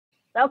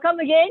Welcome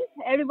again,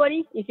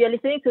 everybody. If you're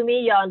listening to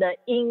me, you're on the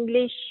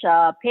English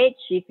page.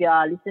 If you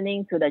are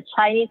listening to the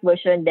Chinese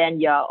version, then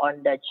you're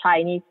on the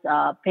Chinese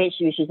page,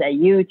 which is at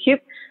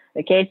YouTube.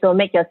 Okay, so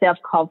make yourself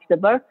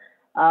comfortable.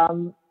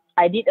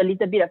 I did a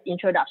little bit of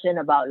introduction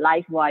about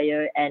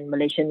LIVEWIRE and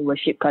Malaysian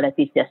worship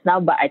collectives just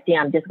now, but I think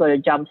I'm just going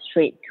to jump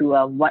straight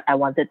to what I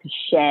wanted to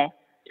share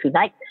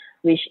tonight,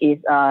 which is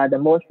the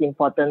most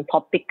important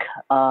topic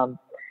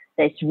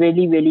that's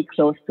really, really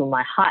close to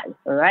my heart.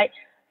 All right.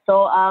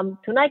 So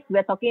tonight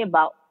we're talking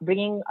about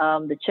bringing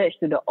the church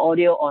to the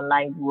audio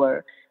online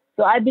world.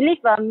 So I believe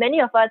many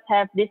of us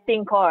have this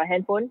thing called a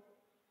handphone,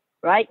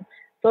 right?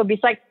 So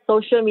besides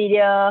social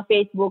media,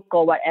 Facebook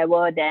or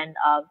whatever, then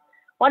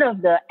one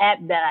of the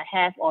apps that I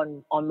have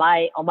on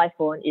my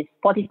phone is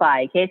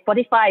Spotify. Okay,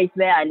 Spotify is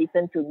where I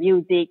listen to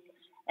music.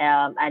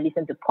 I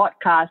listen to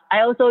podcasts. I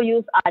also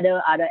use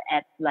other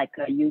apps like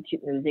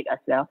YouTube Music as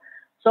well.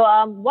 So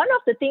one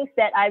of the things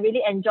that I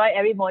really enjoy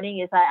every morning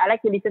is I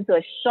like to listen to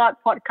a short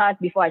podcast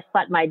before I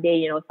start my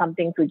day,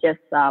 something to just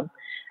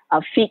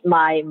feed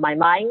my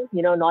mind,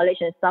 knowledge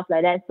and stuff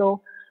like that.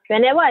 So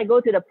whenever I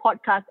go to the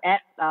podcast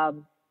app,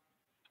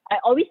 I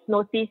always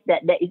notice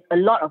that there is a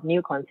lot of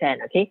new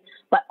content, okay?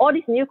 But all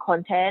this new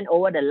content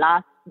over the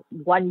last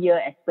 1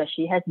 year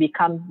especially has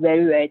become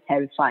very, very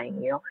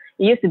terrifying, It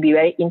used to be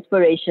very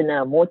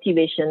inspirational,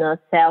 motivational,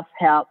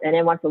 self-help, and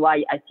then once in a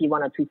while I see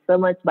 1 or 2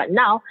 sermons. But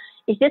now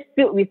it's just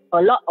filled with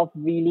a lot of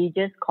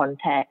religious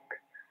content.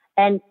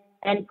 And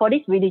for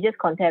this religious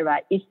content,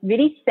 right, it's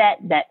really sad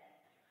that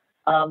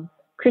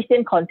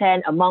Christian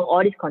content among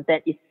all this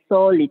content is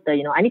so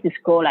little, I need to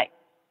scroll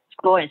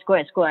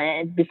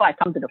and before I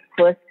come to the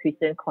first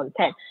Christian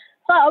content.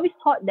 So I always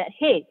thought that,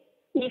 hey,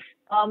 if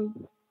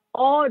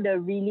all the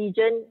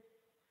religion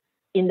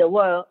in the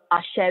world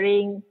are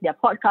sharing their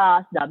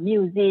podcasts, their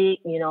music,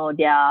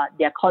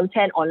 their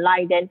content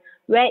online, then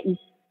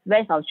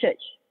where's our church?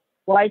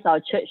 Why is our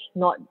church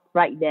not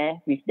right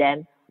there with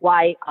them?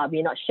 Why are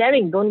we not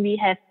sharing? Don't we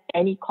have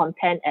any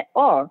content at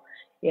all?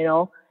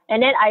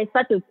 And then I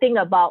start to think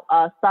about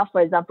stuff,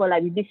 for example,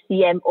 like with this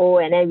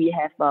CMO, and then we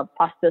have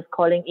pastors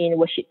calling in,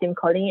 worship team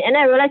calling in, and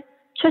I realized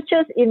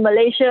churches in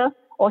Malaysia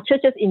or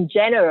churches in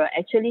general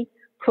actually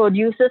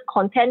produces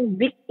content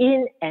week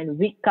in and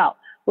week out.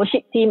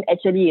 Worship team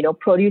actually,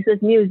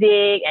 produces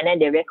music and then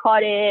they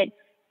record it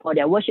for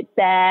their worship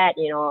set,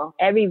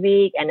 every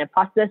week, and the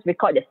pastors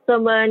record the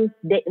sermon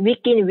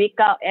week in, week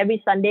out.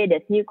 Every Sunday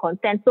there's new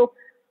content. So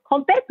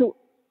compared to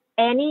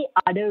any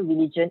other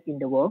religion in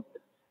the world,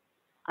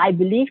 I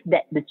believe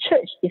that the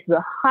church is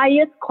the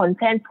highest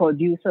content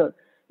producer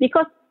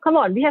because, come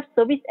on, we have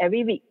service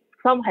every week.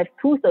 Some have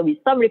 2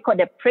 services. Some record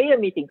their prayer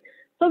meetings.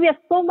 So we have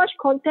so much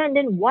content.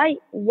 Then why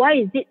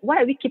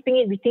are we keeping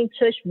it within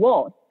church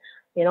walls?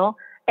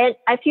 And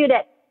I feel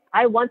that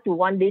I want to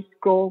one day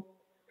scroll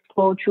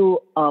through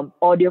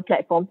audio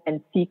platforms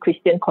and see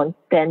Christian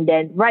content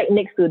then right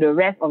next to the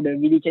rest of the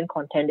religion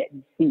content that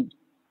we see.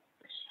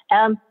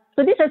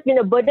 So this has been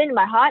a burden in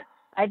my heart.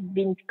 I've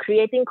been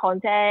creating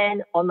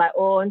content on my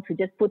own to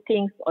just put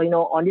things,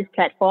 on this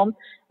platform.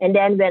 And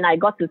then when I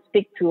got to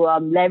speak to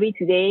Larry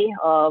today,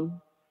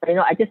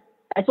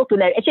 I spoke to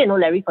Larry. Actually, I know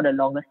Larry for the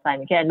longest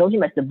time. Okay, I know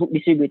him as the book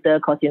distributor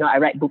because I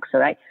write books,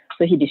 right?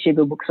 So he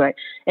distributes books, right?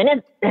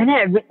 And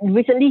then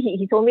recently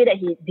he told me that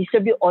he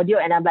distributes audio,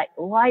 and I'm like,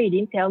 why you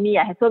didn't tell me?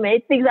 I have so many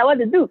things I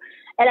want to do.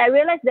 And I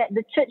realized that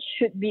the church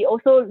should be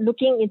also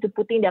looking into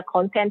putting their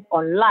content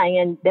online,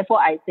 and therefore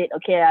I said,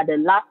 okay, the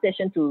last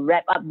session to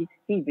wrap up this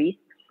series,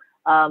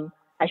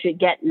 I should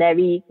get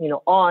Larry,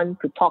 on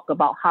to talk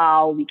about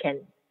how we can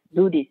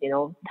do this,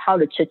 how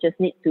the churches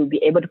need to be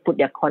able to put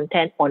their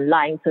content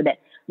online so that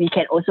we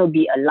can also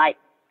be a light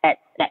at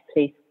that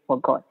place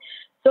for God.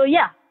 So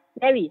yeah,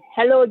 Larry,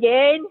 hello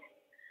again.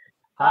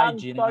 Hi,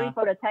 GINA. Sorry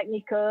for the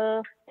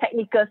technical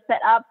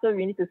setup, so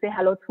we need to say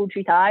hello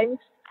 2-3 times.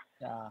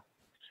 Yeah.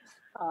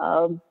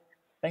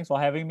 Thanks for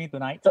having me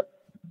tonight. So,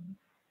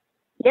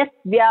 yes,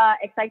 we are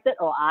excited,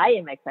 or I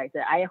am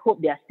excited. I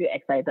hope they are still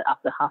excited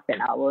after half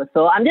an hour.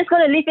 So I'm just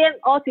going to leave it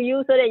all to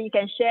you so that you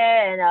can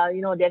share.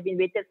 And, they've been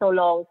waited so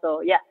long.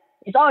 So yeah,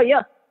 it's all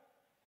yours.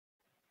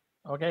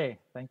 Okay,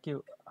 thank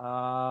you.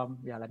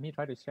 Let me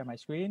try to share my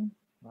screen.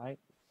 Right.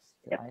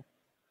 Yep.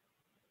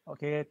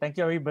 Okay, thank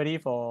you everybody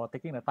for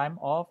taking the time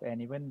off,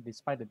 and even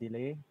despite the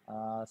delay.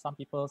 Some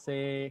people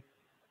say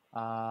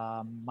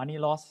money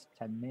loss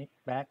can make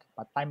back,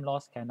 but time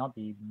loss cannot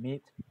be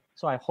made.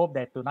 So I hope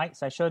that tonight's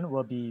session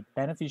will be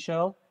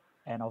beneficial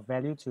and of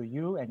value to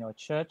you and your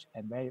church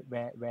and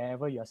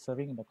wherever you're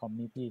serving in the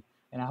community.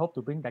 And I hope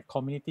to bring that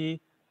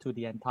community to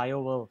the entire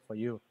world for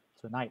you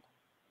tonight.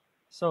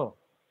 So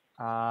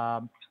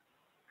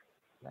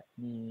let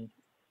me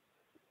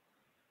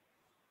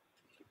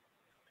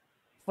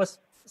first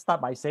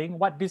start by saying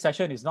what this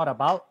session is not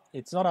about.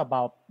 It's not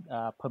about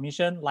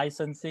permission,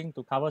 licensing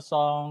to cover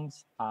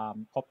songs,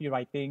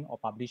 copywriting or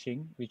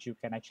publishing, which you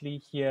can actually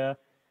hear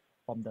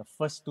from the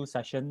first 2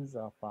 sessions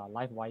of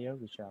LiveWire,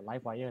 which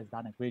LiveWire has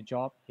done a great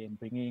job in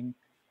bringing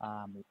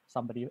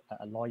somebody,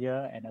 a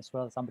lawyer, and as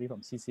well as somebody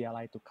from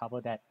CCLI to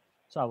cover that.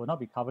 so I will not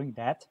be covering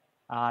that.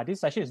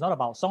 This session is not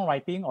about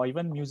songwriting or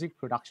even music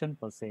production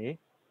per se.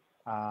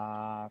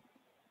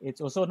 It's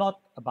also not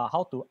about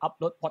how to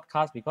upload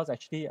podcasts, because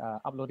actually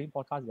uploading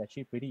podcasts is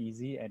actually pretty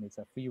easy, and it's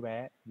a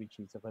freeware which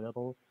is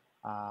available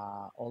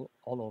all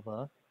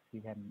over.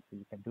 You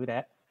can do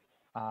that.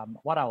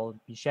 What I will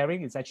be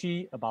sharing is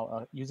actually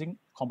about using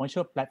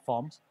commercial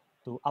platforms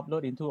to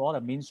upload into all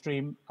the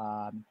mainstream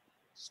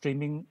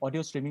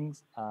audio streaming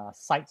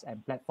sites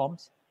and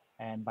platforms,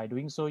 and by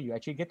doing so, you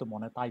actually get to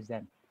monetize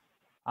them.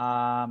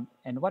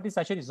 And what this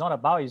session is not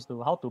about is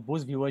how to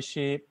boost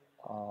viewership,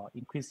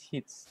 increase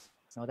hits.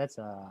 So that's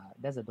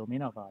a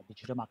domain of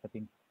digital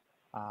marketing,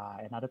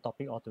 another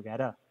topic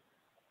altogether.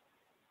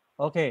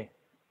 Okay,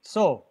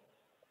 so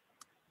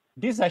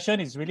this session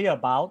is really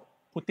about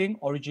putting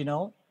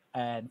original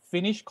and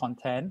finished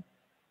content,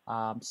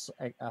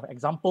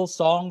 example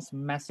songs,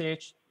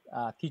 message,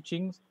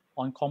 teachings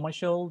on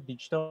commercial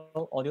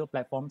digital audio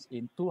platforms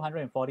in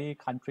 240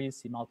 countries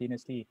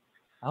simultaneously.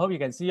 I hope you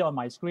can see on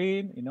my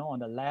screen, on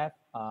the left,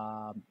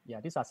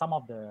 these are some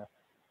of the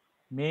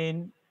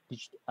main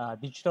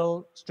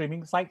digital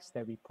streaming sites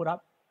that we put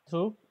up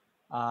through,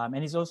 and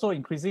it's also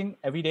increasing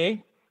every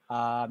day.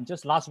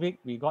 Just last week,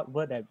 we got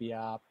word that we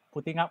are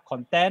putting up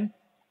content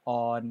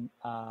on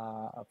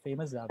a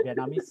famous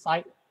Vietnamese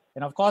site,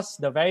 and of course,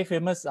 the very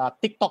famous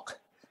TikTok,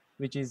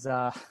 which is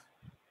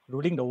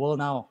ruling the world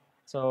now.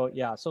 So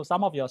so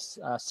some of your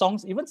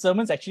songs, even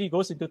sermons, actually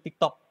goes into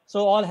TikTok.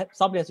 So all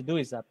somebody has to do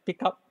is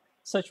pick up,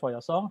 search for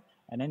your song,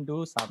 and then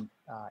do some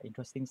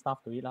interesting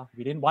stuff to it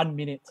within 1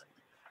 minute.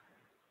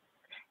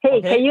 Hey,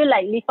 okay. Can you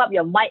lift up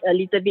your mic a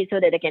little bit so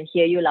that I can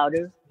hear you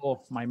louder? Oh,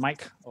 my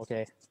mic.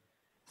 Okay.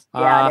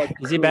 Yeah,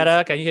 is it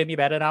better? Can you hear me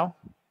better now?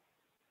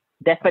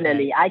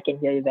 Definitely, okay. I can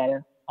hear you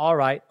better. All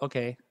right.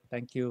 Okay.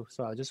 Thank you.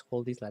 So I'll just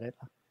hold this like that.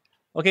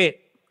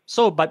 Okay.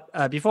 So, but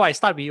before I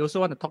start, we also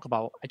want to talk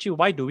about actually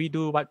why do we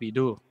do what we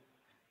do,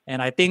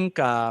 and I think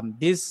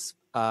this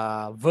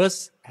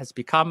verse has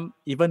become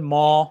even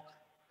more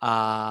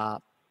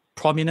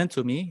prominent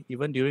to me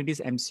even during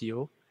this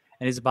MCO.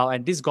 And it's about,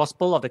 and this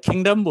gospel of the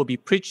kingdom will be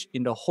preached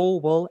in the whole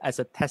world as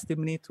a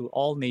testimony to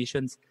all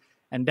nations,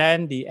 and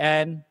then the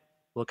end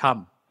will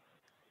come.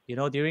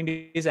 During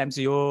this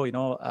MCO,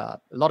 a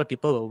lot of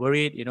people were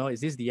worried,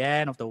 is this the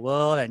end of the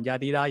world and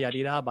yadida,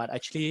 yadida. But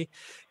actually,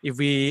 if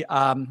we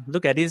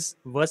look at this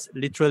verse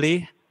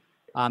literally,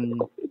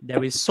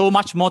 there is so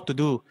much more to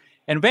do.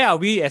 And where are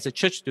we as a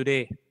church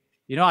today?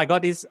 I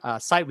got this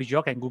site which you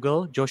all can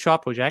Google, Joshua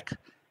Project.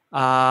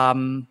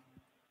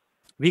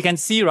 We can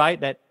see, right,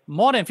 that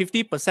more than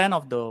 50%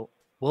 of the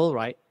world,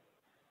 right,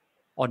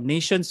 or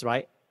nations,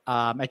 right,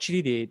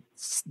 actually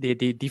they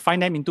define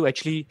them into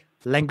actually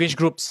language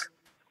groups.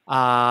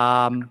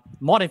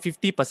 More than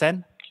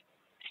 50%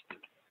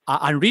 are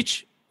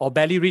unreached or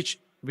barely reached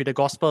with the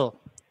gospel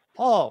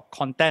or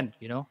content,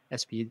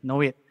 as we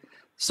know it.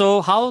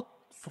 So how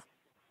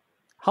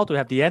to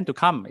have the end to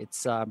come?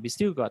 It's we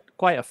still got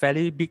quite a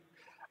fairly big,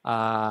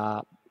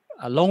 a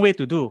long way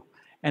to do.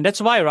 And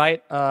that's why,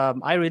 right,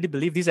 I really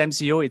believe this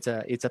MCO,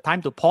 it's a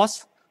time to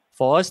pause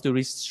for us to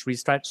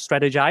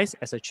strategize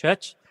as a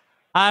church.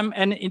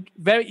 And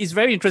it's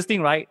very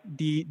interesting, right?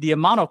 The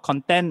amount of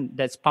content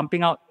that's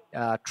pumping out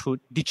through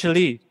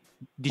digitally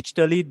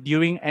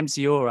during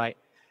MCO, right,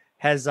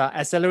 has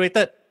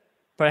accelerated.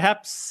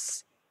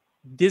 Perhaps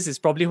this is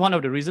probably one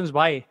of the reasons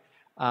why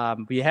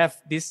we have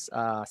this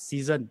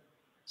season,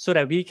 so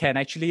that we can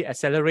actually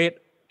accelerate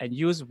and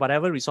use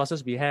whatever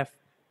resources we have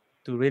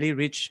to really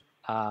reach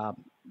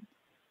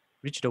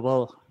the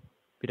world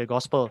with the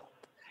gospel.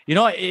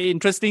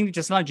 Interesting,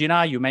 just now,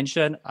 GINA, you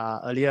mentioned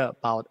earlier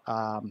about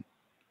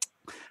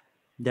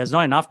there's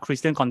not enough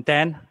Christian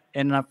content.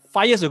 And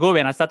 5 years ago,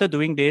 when I started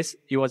doing this,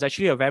 it was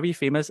actually a very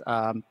famous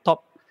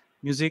top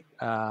music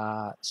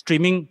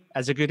streaming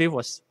executive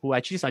who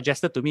actually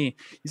suggested to me.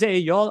 He said, "Hey,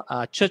 your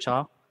church,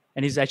 and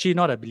he's actually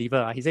not a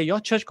believer. He said, your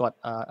church got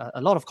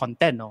a lot of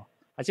content. No?"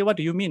 I said, "What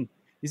do you mean?"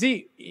 You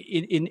see,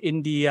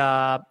 in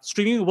the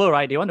streaming world,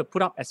 right, they want to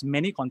put up as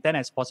many content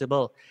as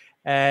possible.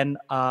 And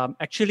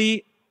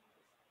actually,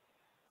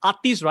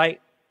 artists,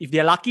 right, if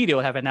they're lucky, they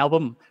will have an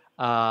album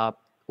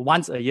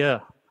once a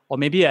year, or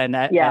maybe an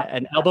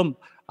album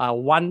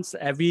once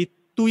every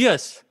 2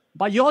 years.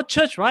 But your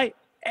church, right,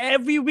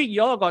 every week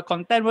you all got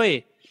content,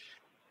 way.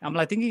 I'm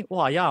like thinking,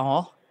 wow, yeah,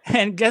 huh?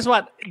 And guess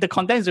what? The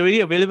content is already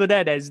available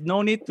there. There's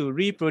no need to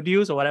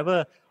reproduce or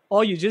whatever.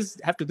 All you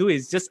just have to do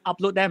is just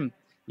upload them.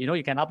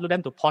 You can upload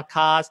them to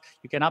podcasts.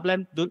 You can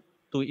upload them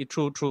through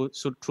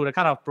the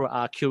kind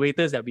of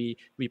curators that we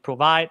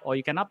provide, or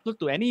you can upload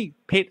to any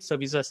paid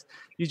services.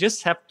 You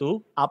just have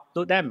to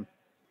upload them.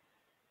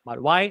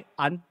 But why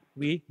aren't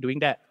we doing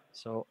that?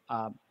 So,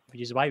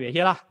 which is why we're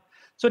here.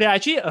 So there are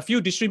actually a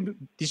few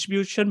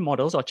distribution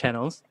models or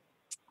channels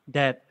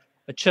that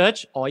a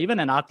church or even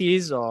an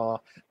artist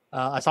or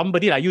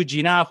somebody like you,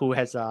 GINA, who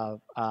has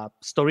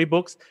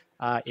storybooks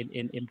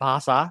in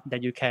Bahasa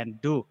that you can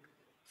do.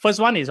 First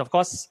one is, of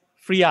course,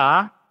 free. We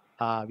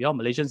all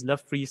Malaysians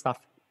love free stuff,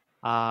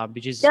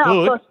 which is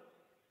good.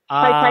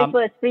 Of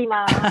course. Free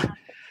ma.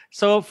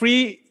 So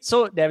free.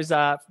 So there is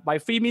by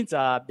free means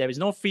there is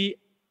no fee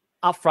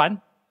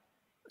upfront.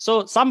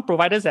 So some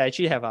providers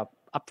actually have a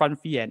upfront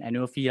fee and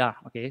annual fee lah.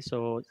 Okay,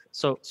 so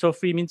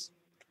free means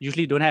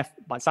usually don't have,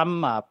 but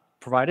some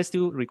providers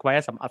still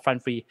require some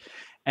upfront fee.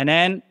 And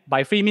then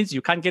by free means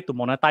you can't get to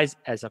monetize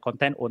as a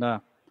content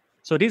owner.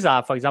 So these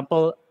are, for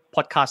example,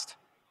 podcast,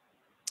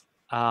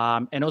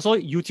 and also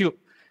YouTube.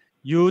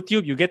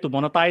 YouTube you get to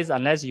monetize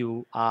unless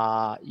you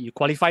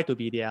qualify to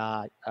be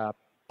their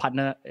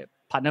partner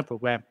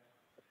program.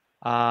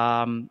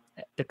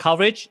 The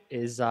coverage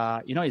is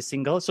is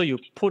single. So you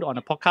put on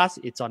a podcast,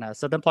 it's on a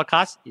certain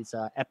podcast. It's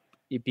a app,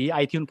 it be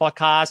iTunes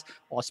podcast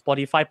or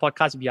Spotify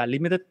podcast. We are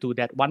limited to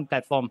that one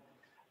platform,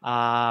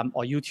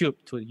 or YouTube,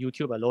 to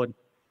YouTube alone,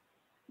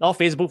 or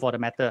Facebook for the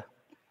matter.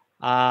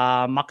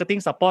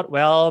 Marketing support,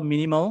 well,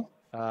 minimal.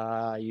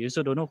 You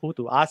also don't know who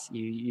to ask.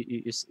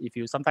 If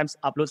you sometimes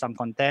upload some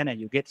content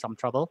and you get some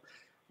trouble.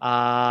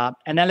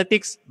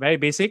 Analytics, very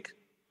basic.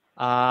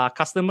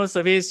 Customer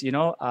service,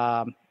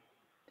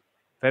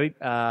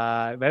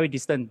 very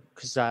distant,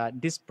 because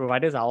these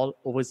providers are all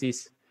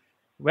overseas.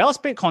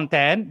 Well-paid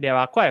content, there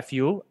are quite a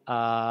few.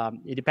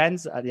 It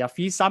depends. There are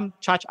fees. Some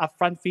charge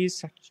upfront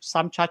fees,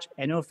 some charge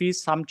annual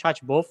fees, some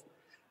charge both.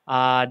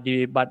 But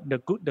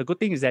the good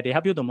thing is that they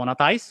help you to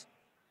monetize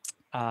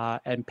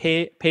and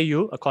pay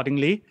you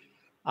accordingly.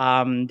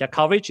 The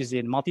coverage is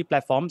in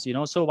multi-platforms.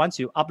 So once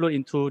you upload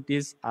into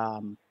this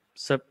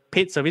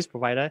paid service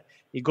provider,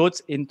 it goes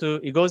into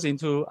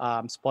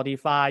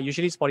Spotify,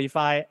 usually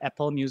Spotify,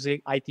 Apple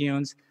Music,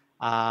 iTunes,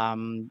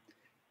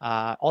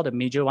 all the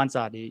major ones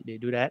they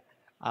do that.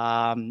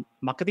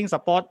 Marketing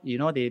support, you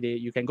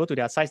can go to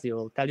their sites. They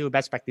will tell you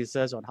best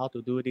practices on how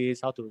to do this,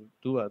 how to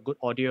do a good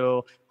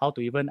audio, how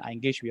to even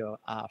engage with your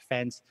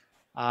fans.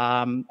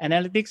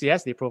 Analytics,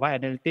 yes, they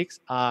provide analytics.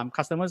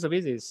 Customer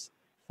service is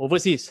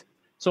overseas.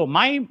 So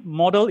my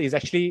model is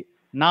actually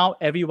now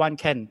everyone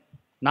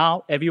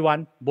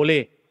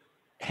boleh.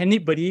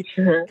 Anybody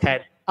can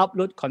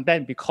upload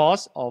content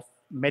because of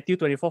Matthew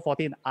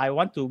 24:14. I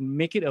want to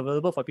make it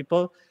available for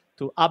people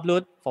to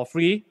upload for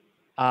free.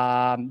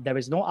 There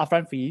is no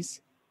upfront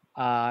fees,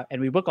 and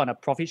we work on a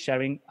profit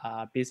sharing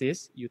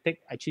basis. You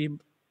take actually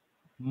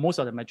most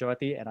of the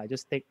majority, and I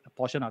just take a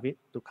portion of it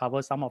to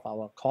cover some of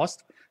our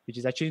cost, which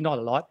is actually not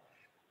a lot.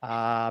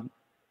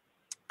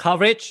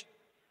 Coverage.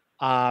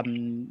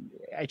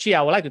 Actually,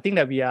 I would like to think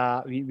that we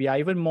are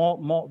even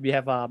more. We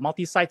have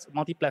multi-sites,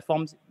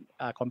 multi-platforms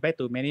compared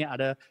to many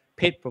other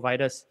paid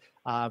providers.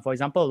 For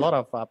example, a lot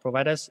of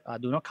providers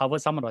do not cover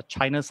some of the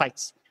China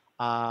sites.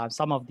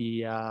 Some of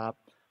the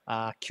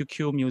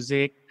QQ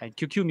Music, and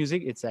QQ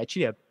Music, it's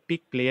actually a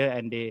big player,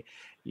 and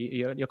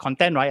your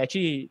content, right?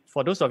 Actually,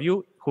 for those of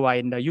you who are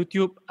in the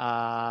YouTube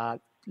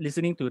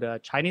listening to the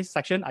Chinese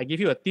section, I give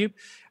you a tip.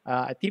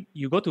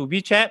 You go to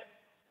WeChat,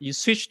 you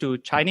switch to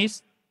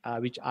Chinese,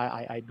 which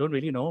I don't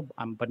really know.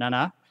 I'm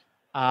banana.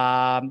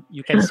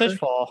 You can search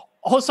for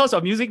all sorts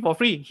of music for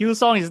free.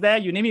 Hillsong is there.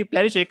 You name it,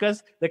 Planet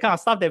Shakers. The kind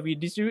of stuff that we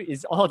distribute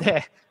is all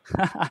there.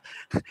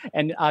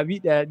 And there are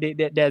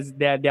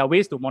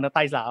ways to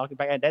monetize lah.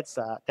 And that's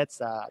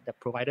the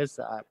provider's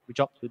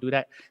job to do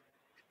that.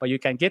 But you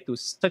can get to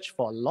search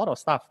for a lot of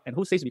stuff. And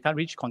who says we can't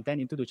reach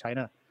content into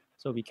China?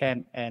 So we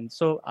can. And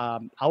so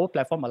our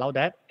platform allow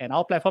that. And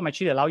our platform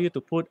actually allow you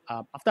to put,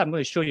 after I'm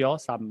going to show you all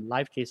some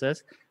live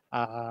cases,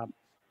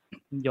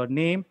 your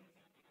name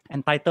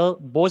and title,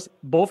 both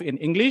in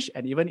English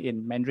and even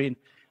in Mandarin,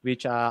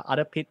 which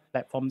other paid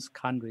platforms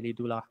can't really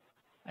do lah,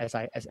 as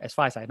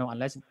far as I know,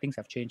 unless things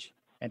have changed.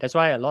 And that's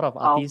why a lot of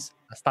artists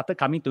started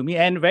coming to me.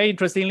 And very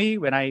interestingly,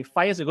 5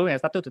 years ago, when I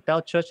started to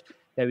tell church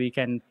that we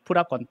can put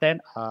up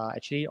content,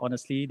 actually,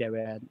 honestly, there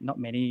were not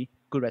many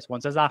good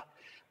responses lah.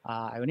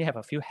 I only have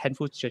a few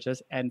handful of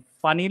churches. And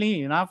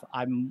funnily enough,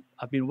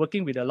 I've been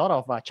working with a lot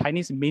of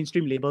Chinese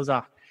mainstream labels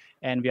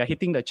and we are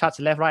hitting the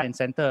charts left, right, and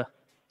center.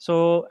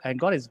 So, and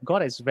God is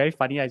very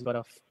funny.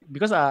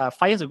 Because 5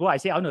 years ago, I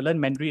said I want to learn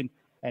Mandarin,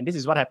 and this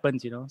is what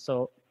happens,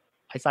 So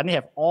I suddenly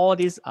have all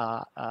these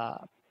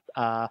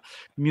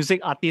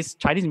music artists,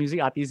 Chinese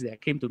music artists that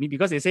came to me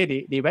because they say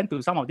they went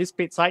to some of these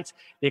paid sites.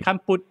 They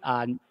can't put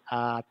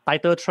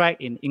title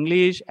track in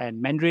English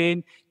and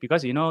Mandarin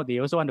because, they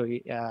also want to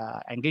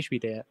engage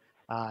with the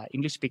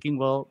English-speaking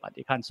world, but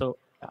they can't. So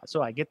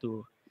I get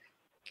to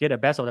get the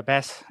best of the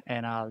best,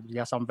 and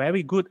there are some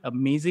very good,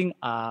 amazing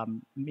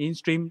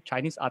mainstream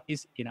Chinese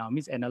artists in our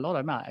midst, and a lot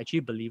of them are actually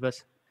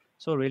believers.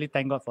 So really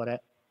thank God for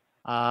that.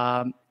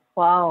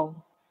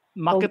 Wow.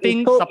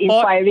 Marketing so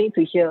support. Inspiring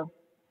to hear.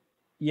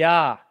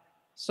 Yeah.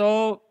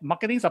 So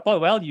marketing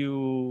support, well,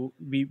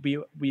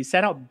 we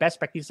send out best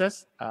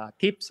practices,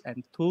 tips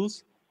and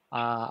tools.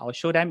 I'll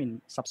show them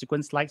in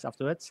subsequent slides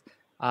afterwards.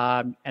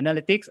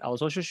 Analytics, I'll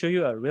also show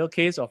you a real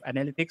case of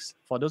analytics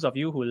for those of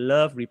you who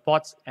love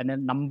reports and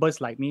then numbers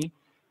like me.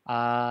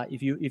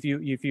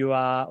 If you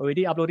are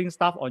already uploading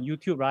stuff on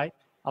YouTube, right?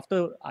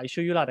 After I show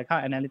you the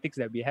kind of analytics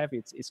that we have,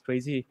 it's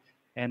crazy.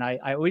 And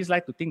I always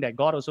like to think that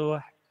God also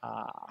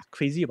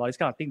crazy about this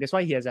kind of thing. That's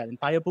why he has an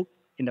entire book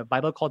in the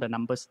Bible called The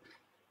Numbers.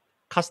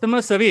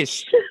 Customer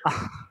service.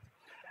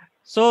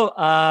 So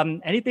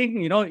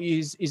anything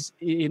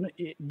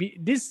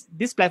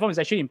this platform is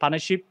actually in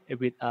partnership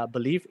with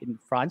Believe in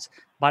France.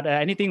 But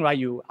anything, right?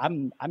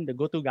 I'm the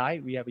go-to guy.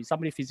 We have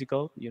somebody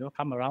physical,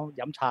 come around,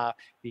 yam cha.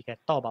 We can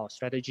talk about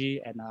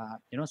strategy and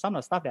some of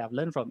the stuff that I've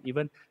learned from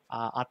even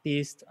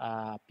artists,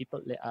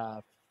 people,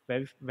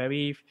 very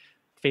very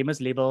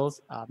famous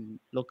labels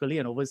locally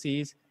and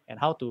overseas, and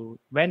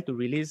when to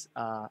release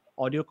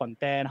audio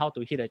content, how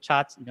to hit the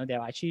charts. There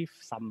are actually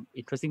some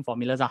interesting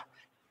formulas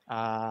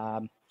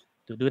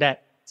to do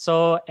that.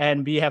 So,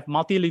 and we have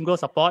multilingual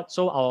support.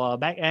 So our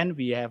back end,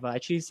 we have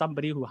actually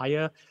somebody who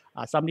hire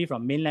somebody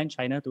from mainland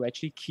China to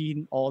actually key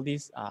in all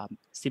these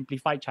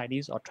simplified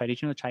Chinese or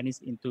traditional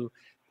Chinese into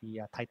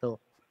the title.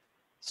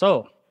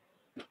 So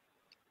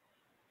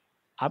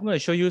I'm going to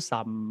show you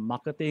some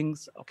marketing.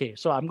 Okay,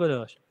 so I'm going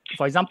to,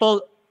 for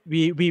example,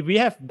 we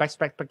have best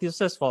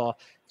practices for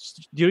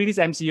during this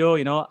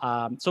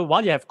MCO, so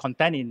while you have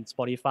content in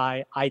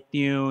Spotify,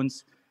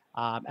 iTunes,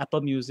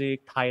 Apple Music,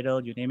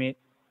 Tidal, you name it,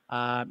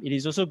 it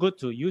is also good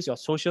to use your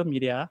social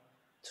media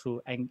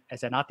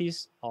as an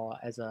artist or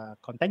as a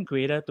content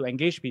creator to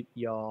engage with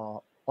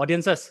your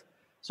audiences.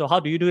 So how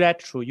do you do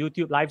that? Through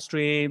YouTube live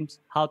streams,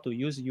 how to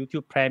use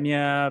YouTube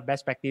Premiere,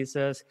 best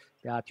practices,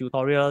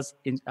 tutorials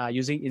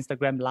using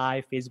Instagram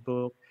Live,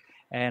 Facebook.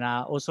 And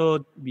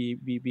also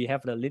we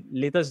have the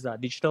latest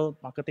digital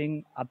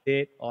marketing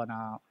update on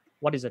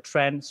what is the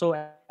trend. So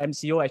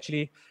MCO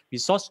actually, we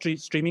saw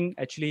streaming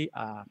actually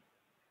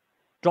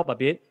drop a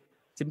bit,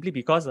 simply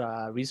because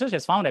research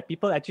has found that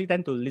people actually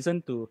tend to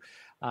listen to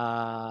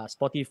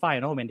Spotify,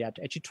 when they are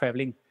actually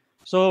traveling.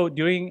 So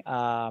during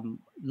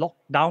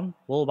lockdown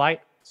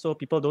worldwide, so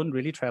people don't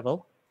really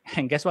travel.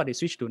 And guess what? They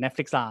switch to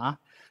Netflix.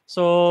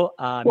 So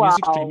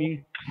music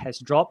streaming has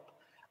dropped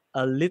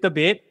a little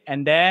bit.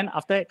 And then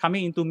after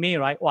coming into May,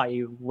 right,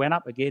 it went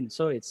up again.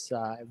 So it's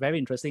very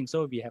interesting.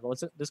 So we have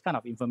also this kind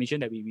of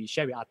information that we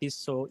share with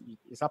artists. So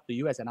it's up to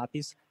you as an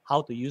artist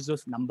how to use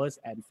those numbers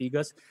and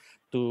figures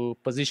to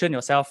position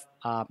yourself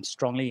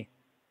strongly.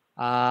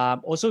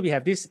 Also, we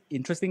have this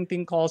interesting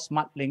thing called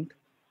Smart Link,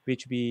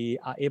 which we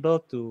are able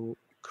to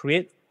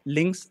create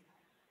links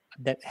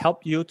that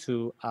help you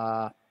to,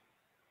 let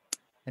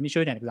me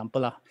show you an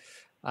example.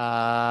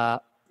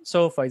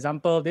 So for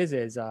example, this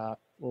is, hang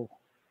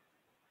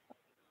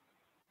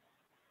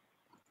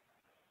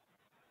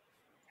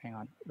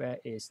on, where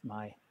is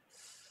my,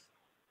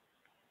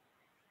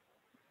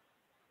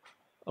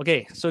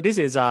 okay, so this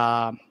is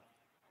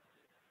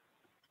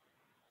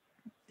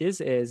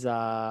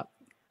a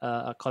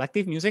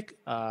collective music,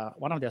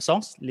 one of their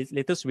songs,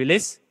 latest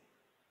release.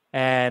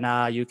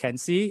 And you can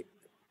see,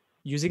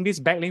 using this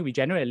backlink, we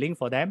generate a link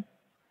for them.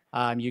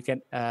 They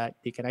can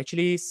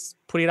actually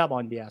put it up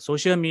on their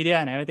social media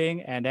and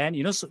everything. And then,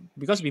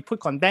 because we put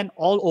content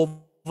all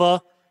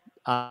over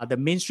the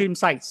mainstream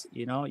sites,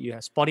 you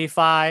have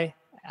Spotify,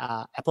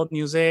 Apple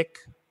Music,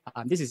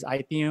 this is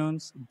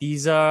iTunes,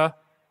 Deezer,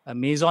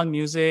 Amazon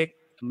Music,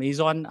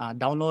 Amazon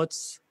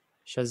Downloads,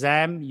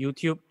 Shazam,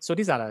 YouTube. So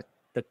these are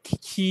the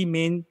key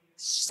main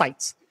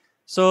sites.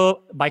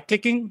 So by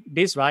clicking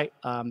this, right,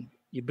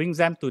 it brings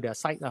them to their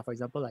site. For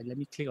example, let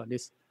me click on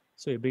this.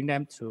 So you bring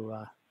them to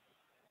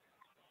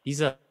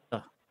Deezer.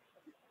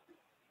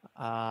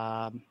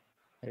 There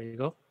you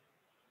go.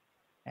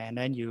 And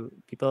then if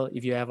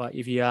you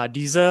are a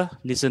Deezer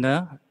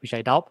listener, which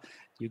I doubt,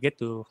 you get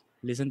to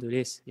listen to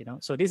this.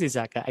 So this is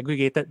like an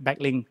aggregated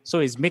backlink. So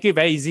it's make it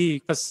very easy,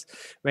 because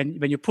when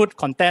you put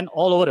content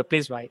all over the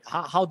place, right?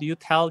 How do you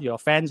tell your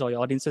fans or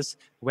your audiences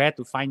where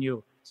to find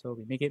you? So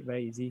we make it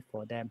very easy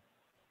for them.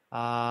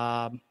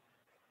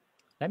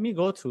 Let me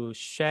go to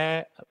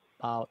share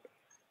about.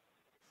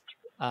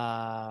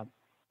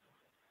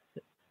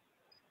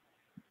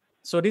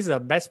 So these are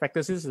best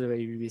practices that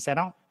we set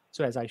out.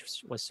 So as I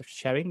was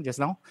sharing just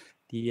now,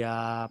 you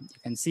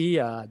can see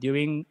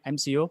during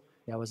MCO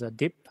there was a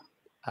dip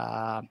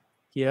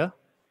here,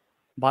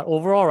 but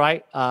overall,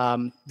 right,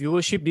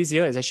 viewership this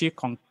year is actually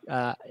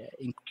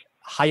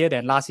higher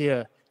than last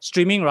year.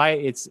 Streaming, right,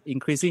 it's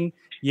increasing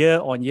year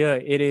on year.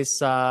 It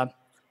is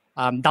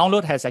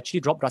download has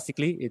actually dropped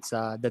drastically. It's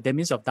the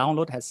demise of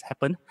download has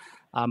happened,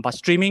 but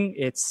streaming,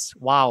 it's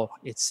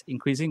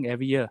increasing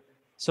every year.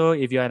 So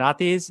if you're an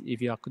artist,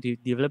 if you are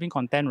developing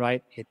content,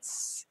 right,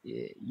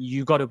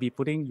 you got to be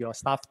putting your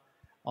stuff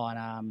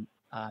on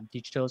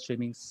digital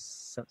streaming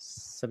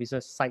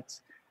services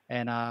sites,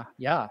 and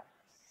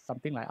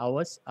something like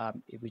ours,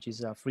 which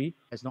is free.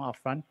 There's no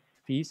upfront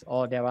fees,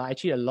 or there are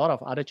actually a lot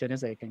of other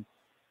channels that you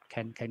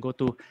can go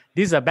to.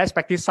 These are best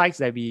practice sites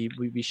that we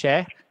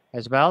share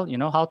as well.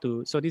 How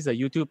to. So this is a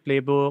YouTube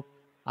playbook.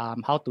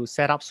 How to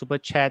set up super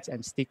chats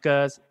and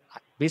stickers.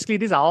 Basically,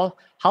 these are all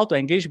how to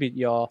engage with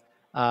your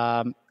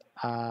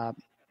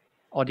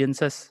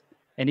audiences,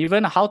 and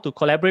even how to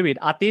collaborate with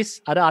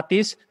other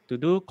artists to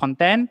do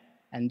content,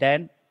 and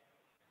then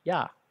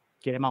get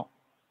them out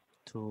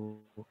to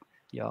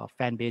your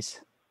fan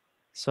base.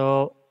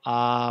 So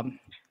okay,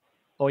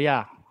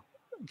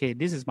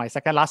 this is my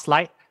second last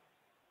slide.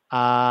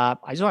 I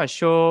just want to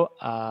show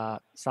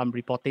some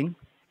reporting.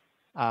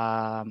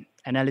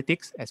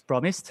 analytics as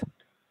promised.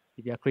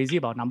 If you're crazy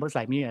about numbers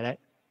like me, right?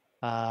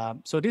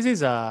 So this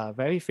is a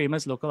very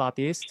famous local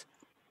artist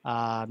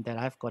that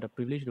I've got a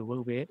privilege to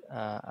work with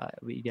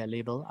their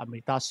label,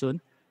 Amrita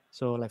Sun.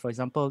 So, like for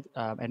example,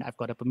 and I've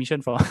got a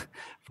permission from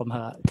from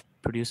her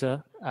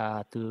producer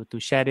to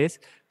share this.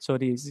 So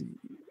this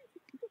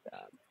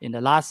in the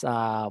last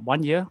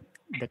 1 year,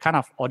 the kind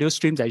of audio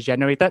streams that is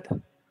generated,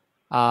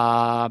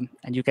 and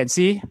you can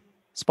see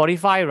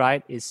Spotify,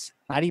 right, is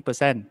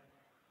 90%.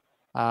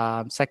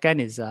 Second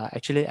is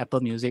actually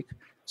Apple Music.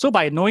 So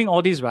by knowing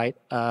all this, right,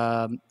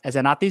 as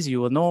an artist,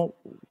 you will know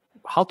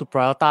how to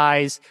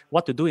prioritize,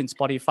 what to do in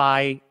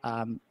Spotify.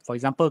 For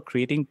example,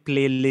 creating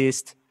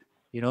playlist,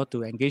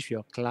 to engage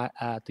your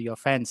to your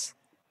fans.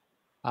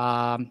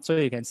 So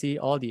you can see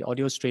all the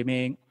audio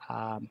streaming.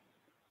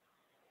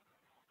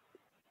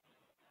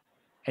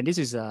 And this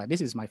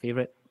is my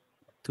favorite.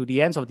 To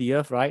the ends of the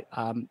earth, right?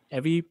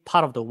 Every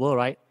part of the world,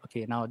 right?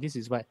 Okay, now this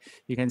is what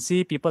you can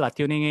see. People are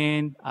tuning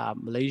in.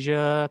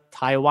 Malaysia,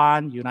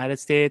 Taiwan, United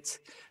States,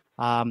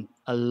 a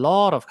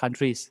lot of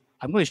countries.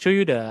 I'm going to show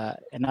you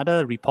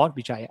another report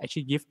which I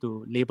actually give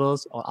to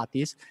labels or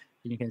artists,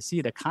 and you can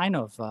see the kind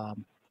of.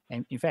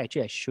 And in fact,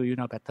 actually, I show you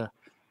now better.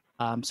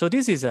 So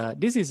this is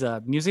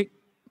a music.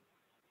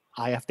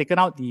 I have taken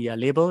out the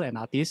label and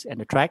artist and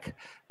the track,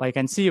 but you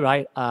can see,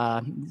 right?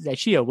 It's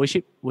actually a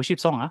worship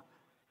song,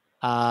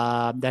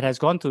 that has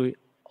gone to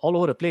all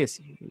over the place.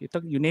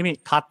 You name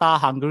it: Qatar,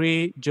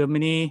 Hungary,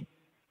 Germany,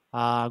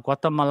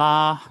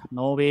 Guatemala,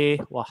 Norway,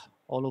 wow,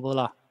 all over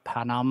lah.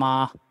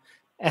 Panama,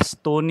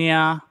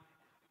 Estonia,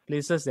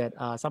 places that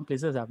some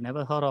places I've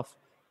never heard of,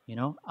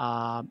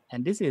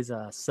 and this is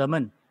a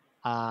sermon.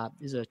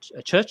 This is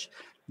a church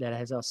that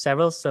has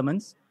several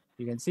sermons.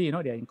 You can see,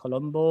 they're in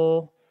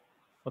Colombo.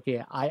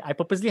 Okay, I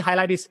purposely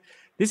highlight this.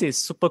 This is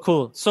super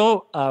cool.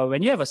 So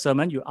when you have a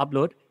sermon, you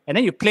upload, and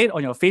then you play it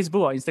on your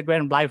Facebook or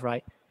Instagram live,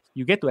 right?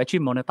 You get to actually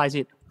monetize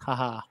it.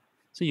 Haha.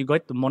 So you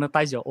get to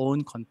monetize your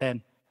own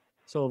content.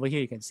 So over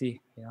here you can see,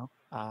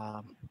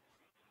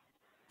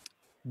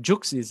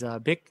 Jukes is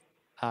big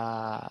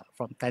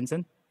from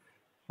Tencent.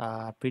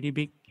 Pretty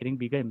big, getting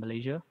bigger in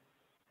Malaysia.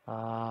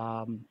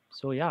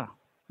 So yeah,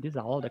 these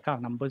are all the kind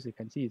of numbers you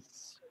can see.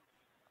 It's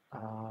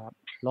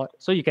lot.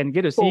 So you can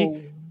get to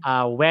see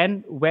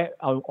when, where,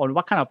 on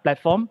what kind of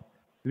platform,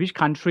 which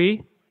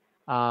country.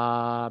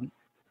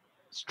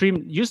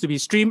 Stream used to be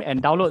stream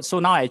and download. So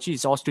now actually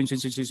it's all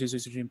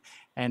stream.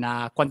 And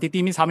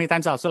quantity means how many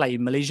times. So like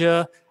in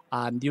Malaysia,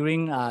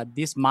 during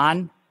this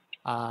month,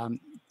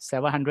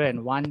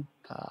 701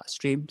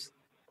 streams.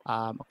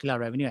 Okay,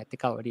 revenue I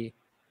take out already.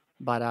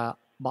 But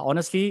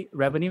honestly,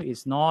 revenue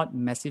is not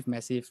massive,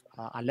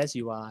 unless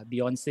you are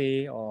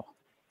Beyonce or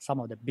some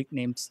of the big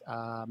names.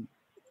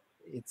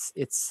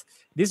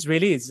 This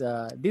really is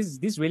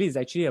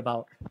actually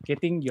about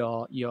getting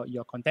your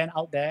content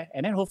out there,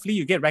 and then hopefully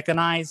you get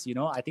recognized.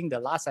 I think the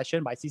last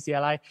session by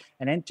CCLI,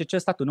 and then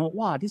churches start to know,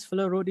 wow, this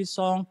fella wrote this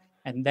song,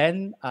 and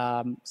then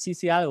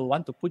CCLI will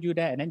want to put you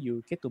there, and then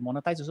you get to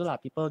monetize also lah.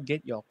 People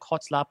get your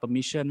chords lah,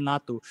 permission lah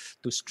to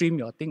stream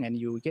your thing, and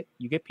you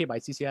get paid by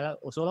CCLI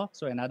also lah.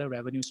 So another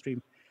revenue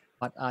stream,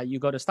 but you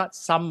got to start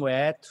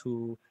somewhere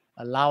to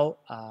allow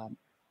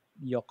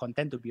your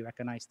content to be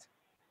recognized.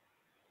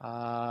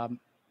 To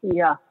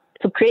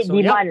create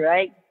demand,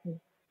 right?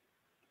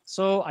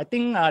 So I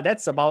think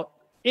that's about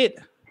it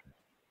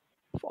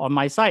on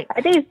my side.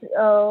 I think it's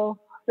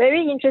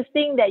very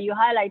interesting that you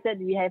highlighted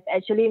we have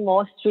actually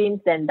more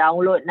streams than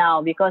download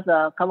now, because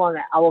come on,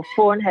 our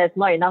phone has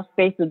not enough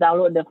space to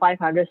download the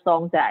 500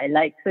 songs that I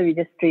like, so we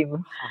just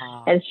stream.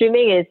 And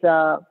streaming is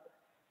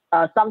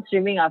some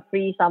streaming are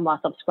free, some are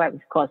subscribed,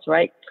 of course,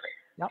 right?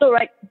 Yep. So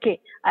right, okay,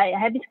 I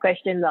have this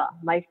question lah.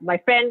 My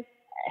friend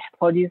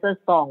produces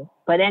song,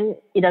 but then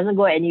it doesn't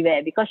go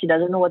anywhere because she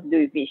doesn't know what to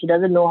do with it. She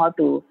doesn't know how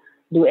to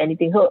do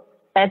anything. So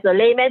as a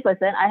layman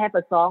person, I have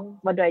a song.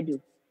 What do I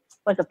do?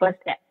 What's the first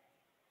step?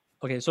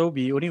 Okay, so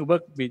we only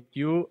work with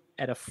you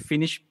at a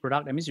finished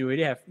product. That means you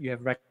have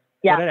recorded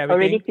everything.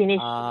 Already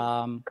finished.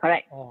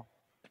 Correct.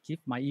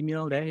 Keep my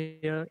email there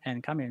here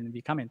and come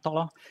and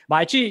talk.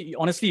 But actually,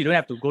 honestly, you don't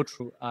have to go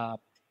through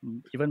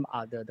even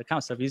the kind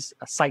of service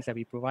sites that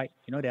we provide.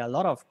 There are a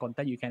lot of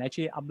content you can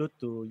actually upload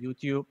to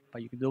YouTube,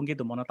 but you don't get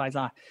to monetize.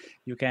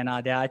 You can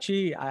there are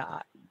actually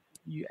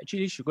you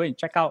actually should go and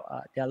check out.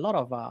 There are a lot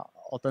of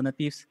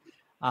alternatives.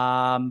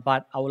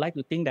 But I would like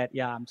to think that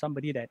I'm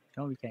somebody that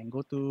we can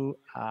go to,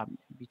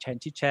 we can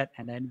chit chat,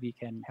 and then we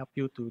can help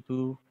you to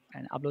do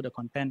and upload the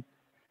content.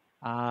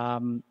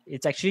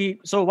 It's actually,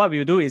 so what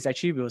we'll do is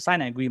actually we'll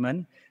sign an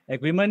agreement.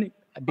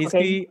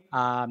 Basically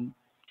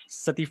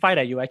certify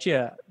that you actually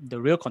are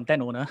the real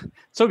content owner.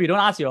 So we don't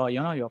ask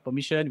your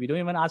permission. We don't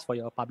even ask for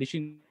your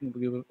publishing.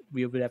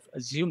 We would have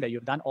assumed that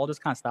you've done all this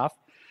kind of stuff.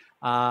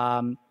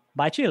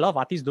 But actually, a lot of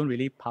artists don't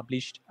really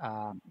publish.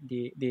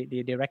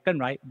 They reckon,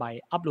 right, by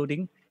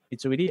uploading,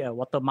 it's already a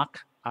watermark.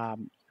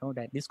 know,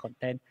 that this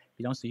content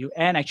belongs to you.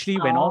 And actually,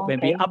 when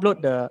we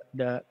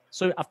upload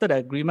so after the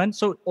agreement,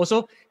 so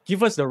also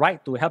give us the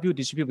right to help you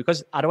distribute,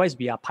 because otherwise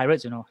we are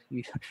pirates, you know.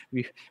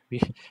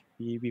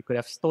 We could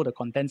have stole the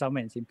content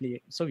somewhere and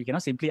simply, so we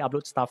cannot simply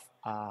upload stuff.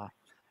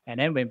 And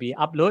then when we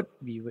upload,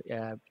 we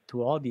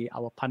to all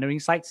our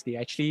partnering sites, they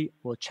actually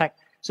will check.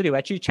 So they will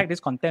actually check this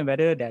content,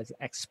 whether there's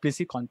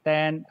explicit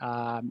content,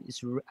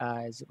 is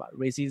about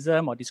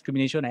racism or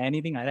discrimination or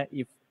anything like that.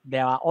 If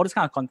there are all this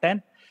kind of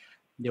content,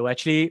 they will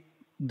actually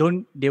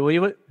they will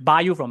even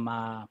bar you from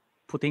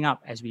putting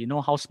up, as we know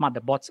how smart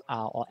the bots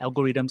are or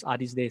algorithms are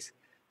these days.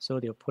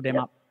 So they'll put them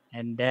up.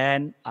 And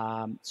then,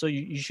 so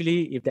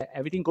usually if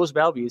everything goes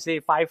well, we say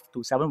 5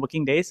 to 7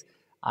 working days,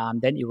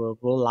 then it will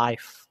go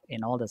live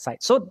in all the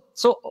sites.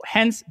 So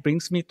hence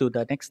brings me to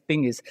the next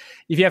thing is,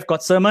 if you have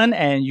got sermon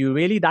and you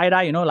really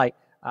die, you know, like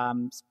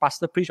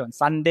pastor preach on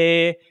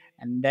Sunday,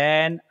 and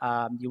then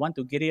you want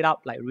to get it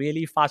up like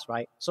really fast,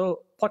 right?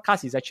 So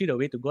podcast is actually the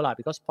way to go,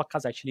 because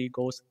podcast actually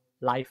goes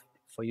live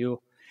for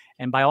you.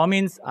 And by all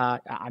means,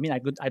 I mean, I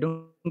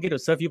don't get to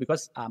serve you,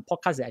 because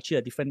podcast is actually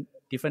a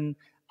different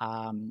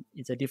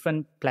it's a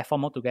different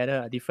platform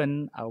altogether, a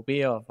different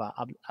way of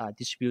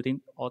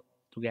distributing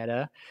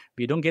altogether.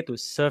 We don't get to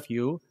serve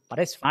you, but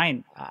that's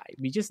fine.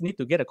 We just need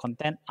to get the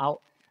content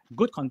out,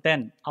 good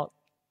content out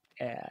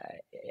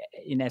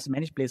in as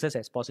many places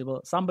as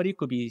possible. Somebody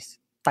could be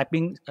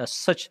typing a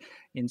search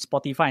in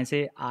Spotify and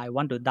say, I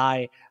want to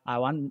die, I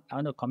want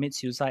to commit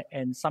suicide,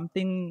 and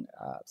something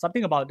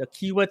about the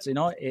keywords, you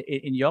know,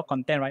 in your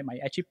content, right, might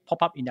actually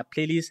pop up in a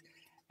playlist.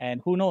 And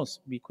who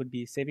knows, we could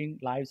be saving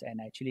lives and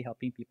actually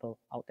helping people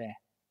out there.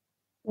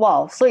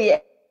 Wow, so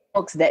it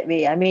works that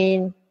way. I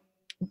mean,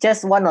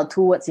 just 1 or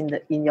 2 words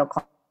in your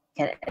content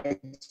can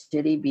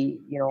actually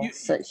be, you know,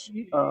 searched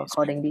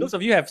accordingly. Those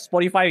of you who have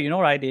Spotify, you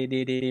know, right?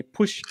 They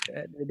push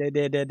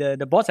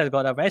the bots has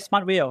got a very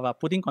smart way of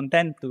putting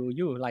content to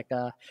you, like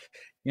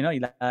you know,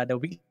 the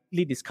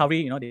weekly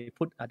discovery. You know, they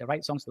put the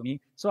right songs to me.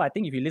 So I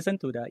think if you listen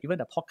to even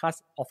the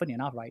podcast often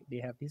enough, right, they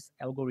have this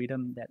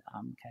algorithm that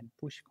can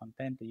push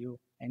content to you.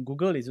 And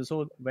Google is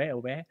also very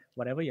aware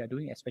whatever you're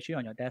doing, especially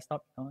on your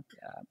desktop. You know,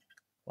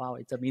 wow,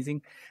 it's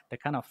amazing the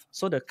kind of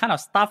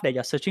stuff that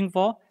you're searching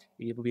for.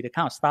 It will be the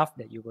kind of stuff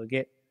that you will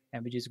get,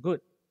 and which is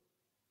good.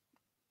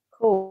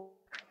 Cool.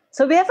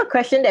 So we have a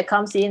question that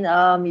comes in.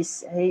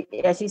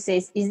 It actually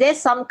says, is there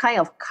some kind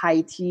of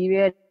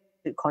criteria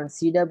to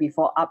consider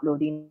before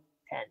uploading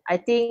content? I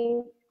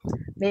think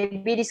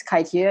maybe this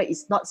criteria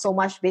is not so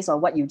much based on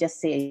what you just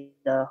said,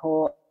 the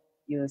whole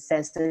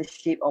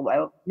censorship or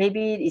whatever.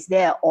 Maybe is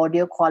there an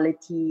audio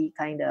quality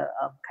kind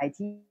of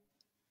criteria?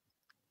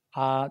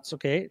 It's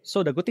okay.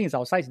 So the good thing is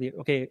our site is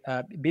okay.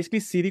 Basically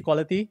CD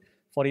quality,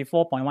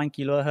 44.1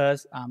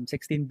 kilohertz,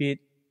 16-bit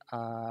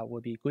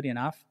would be good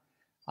enough.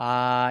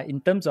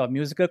 In terms of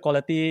musical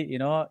quality, you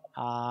know,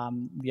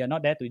 we are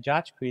not there to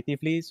judge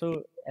creatively.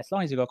 So as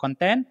long as you got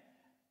content,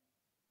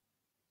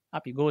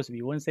 up it goes.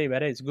 We won't say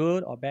whether it's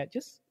good or bad.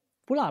 Just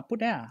put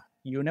there.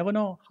 You never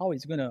know how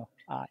it's going to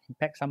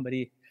impact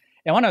somebody.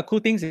 And one of the cool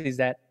things is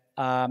that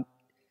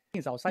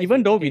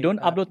even though we don't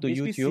upload to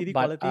YouTube,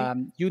 but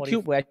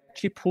YouTube will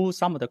actually pull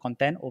some of the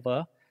content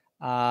over.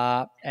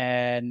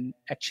 And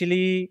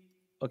actually,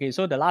 okay,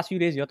 so the last few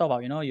days you talk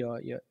about, you know, your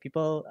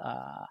people,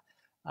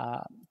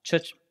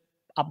 church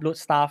upload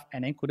stuff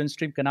and then couldn't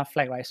stream, kena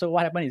flag, right? So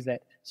what happened is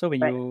that, so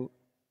when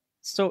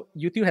so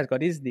YouTube has got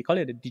this, they call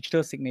it the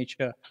digital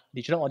signature,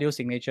 digital audio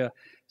signature.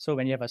 So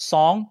when you have a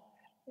song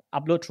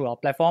upload through our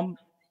platform,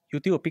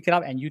 YouTube will pick it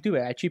up and YouTube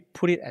will actually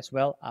put it as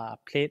well,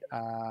 it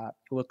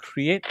will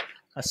create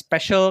a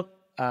special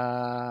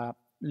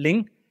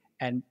link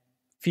and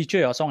feature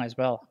your song as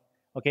well.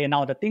 Okay,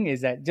 now the thing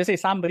is that, just say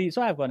somebody,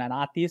 so I've got an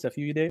artist a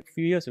few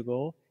years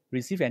ago,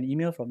 received an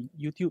email from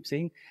YouTube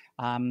saying,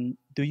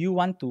 do you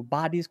want to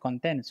bar this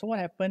content? So what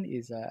happened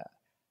is a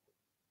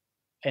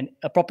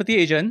property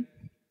agent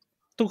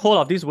took hold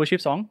of this worship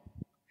song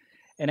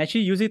and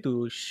actually used it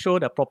to show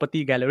the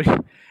property gallery.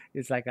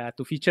 It's like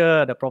to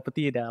feature the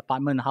property, the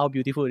apartment, how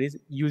beautiful it is,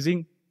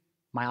 using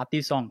my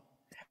artist song.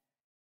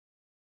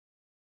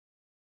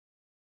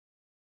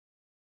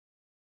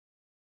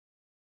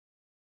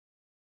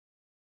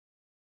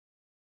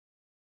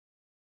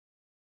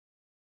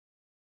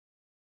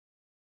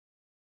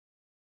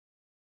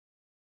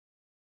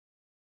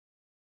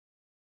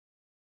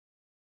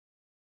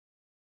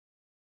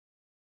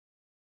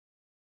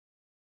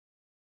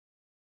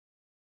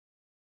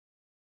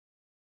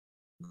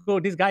 So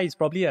this guy is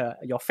probably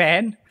your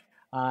fan.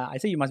 I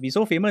say you must be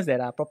so famous that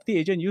a property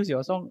agent use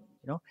your song,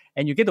 you know,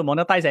 and you get to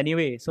monetize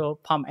anyway. So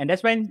pump, and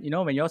that's when, you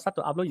know, when you all start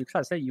to upload, you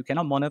start to say you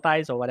cannot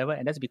monetize or whatever,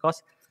 and that's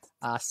because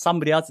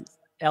somebody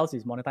else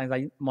is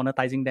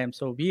monetizing them.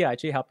 So we are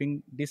actually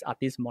helping this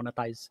artist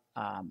monetize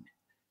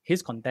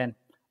his content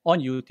on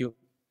YouTube.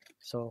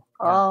 So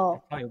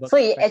so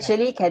it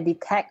actually can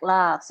detect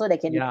lah, so they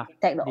can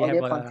detect the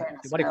audio content.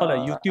 What they call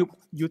a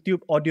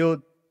YouTube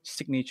audio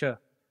signature.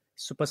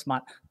 Super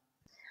smart.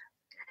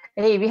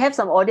 Hey, we have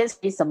some audience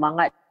is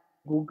semangat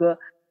Google.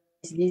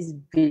 Is this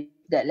bit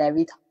that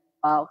Larry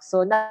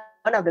So now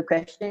one of the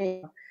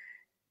questions,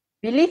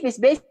 Believe is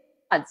based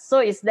on, so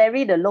is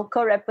Larry the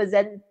local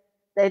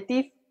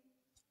representative?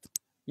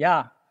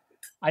 Yeah,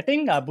 I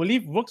think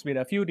Believe works with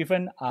a few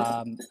different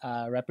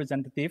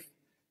representative.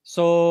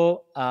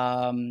 So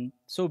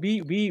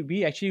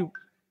we actually,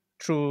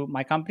 through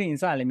my company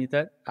Inside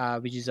Unlimited,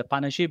 which is a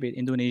partnership with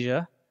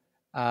Indonesia,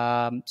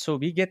 so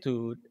we get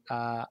to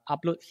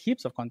upload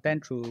heaps of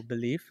content through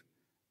Believe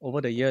over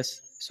the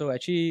years. So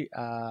actually,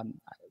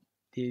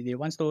 they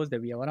once told us that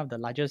we are one of the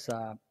largest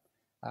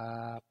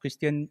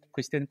Christian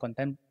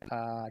content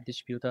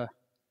distributor.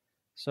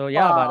 So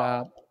yeah,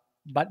 Wow.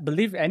 but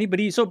Believe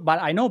anybody. So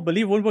but I know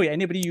Believe won't work with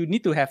anybody. You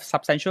need to have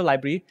substantial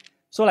library.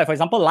 So like for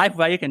example,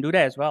 LiveWire can do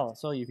that as well.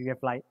 So if you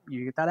have like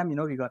you tell them,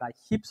 we got like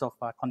heaps of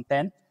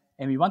content,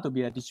 and we want to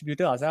be a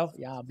distributor ourselves,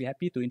 yeah, I'll be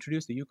happy to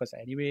introduce to you, because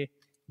anyway,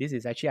 this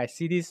is actually, I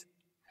see this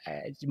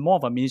it's more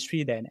of a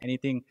ministry than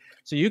anything.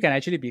 So you can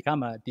actually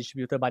become a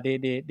distributor, but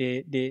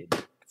they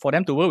for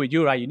them to work with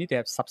you, right, you need to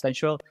have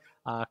substantial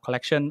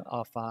collection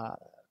of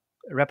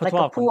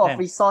repertoire like a pool of content. of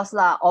resource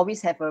lah.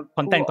 Always have a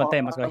content,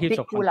 pool must of, got heaps big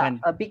of pool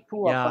content. a big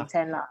pool of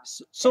content lah.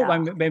 So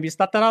when we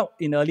started out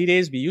in the early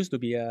days, we used to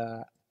be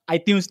a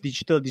iTunes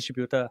digital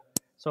distributor.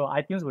 So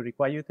iTunes will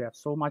require you to have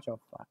so much of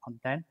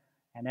content,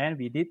 and then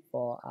we did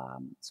for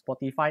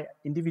Spotify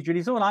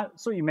individually.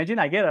 So imagine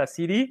I get a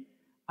CD,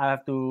 I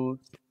have to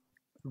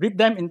rip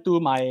them into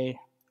my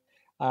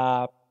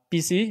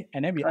PC,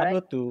 and then we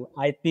upload to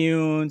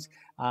iTunes.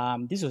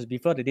 This was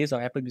before the days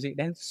of Apple Music.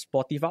 Then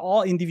Spotify,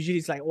 all individually.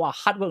 It's like, wow,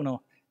 hard work,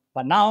 no.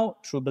 But now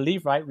through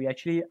Believe, right, we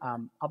actually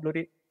upload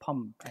it,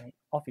 pump, and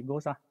off it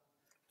goes.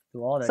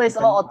 To all the so it's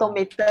all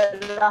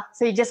automated.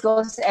 So it just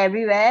goes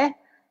everywhere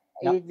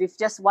with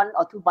just one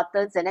or two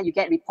buttons, and then you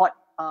get report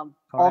all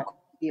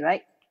quickly,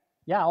 right?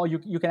 Yeah, or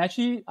you can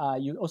actually,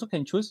 you also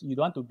can choose, you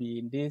don't want to be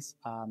in this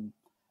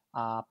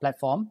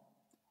platform,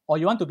 or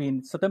you want to be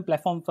in certain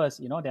platform first.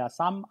 There are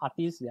some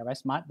artists, they are very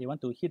smart, they want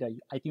to hit the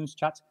iTunes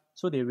charts,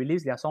 so they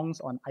release their songs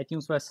on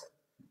iTunes first.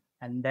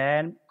 And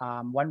then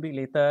 1 week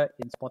later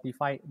in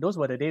Spotify. Those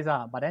were the days,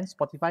 but then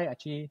Spotify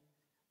actually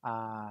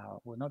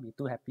will not be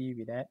too happy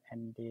with that,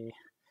 and their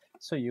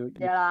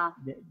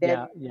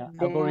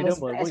algorithm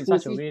will go in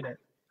such a way that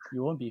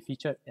you won't be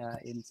featured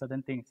in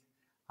certain things.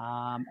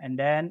 And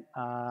then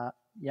and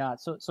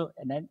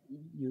then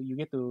you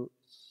get to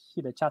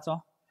hit the charts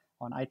on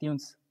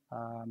iTunes.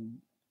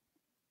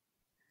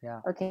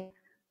 Okay.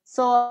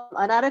 So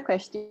another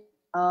question.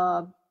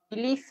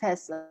 Believe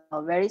has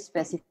a very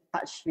specific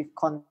touch with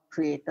content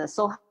creators.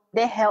 So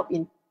they help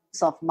in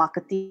terms of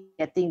marketing,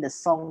 getting the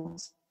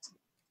songs.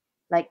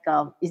 Like,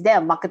 is there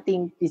a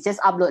marketing? It's just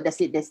upload. That's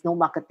it. There's no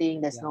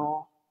marketing. There's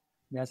no.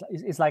 Yes,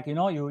 it's like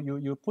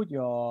you put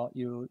your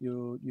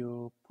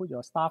you put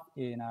your stuff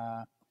in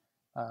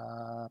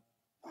I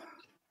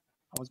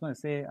was going to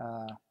say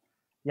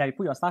you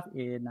put your stuff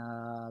in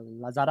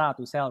Lazada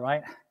to sell,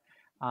 right?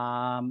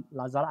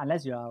 Lazada,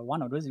 unless you are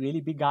one of those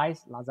really big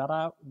guys,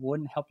 Lazada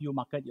won't help you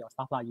market your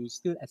stuff. You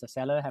still, as a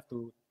seller, have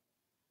to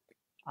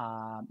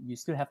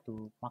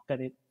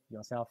market it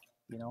yourself,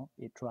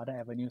 through other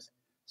avenues.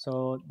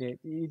 So the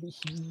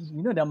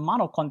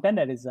amount of content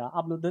that is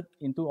uploaded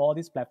into all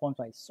these platforms,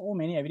 right? So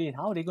many every day.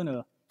 How are they going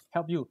to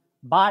help you?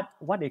 But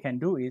what they can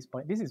do is,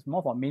 but this is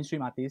more for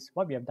mainstream artists.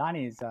 What we have done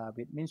is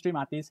with mainstream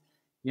artists,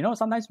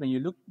 sometimes when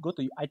you go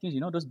to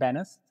iTunes, those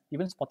banners,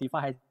 even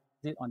Spotify has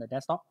it on the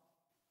desktop.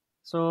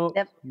 So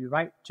you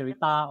write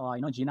Cherita or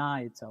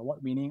GINA, it's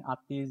award-winning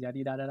artist, yada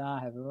yada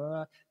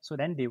yada. So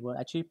then they will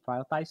actually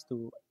prioritize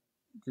to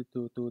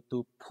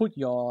put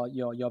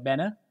your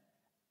banner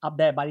up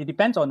there. But it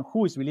depends on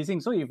who is releasing.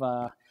 So if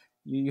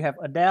you have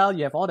Adele,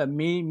 you have all the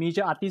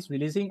major artists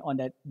releasing on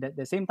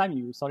the same time,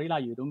 you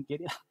don't get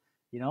it,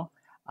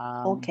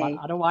 But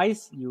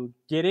otherwise, you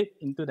get it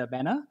into the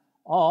banner.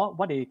 Or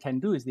what they can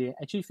do is they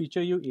actually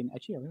feature you in.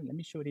 Actually, let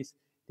me show this.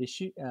 They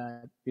should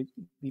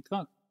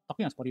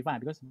talking on Spotify,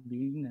 because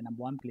being the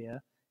 #1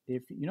 player, they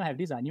have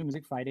these New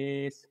Music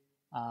Fridays.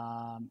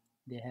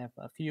 They have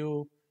a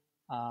few.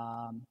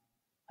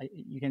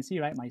 You can see,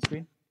 right, my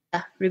screen.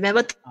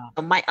 Remember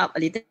to mic up a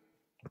little.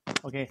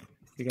 Okay,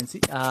 you can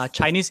see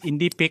Chinese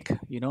indie pick.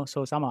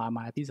 So some of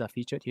my artists are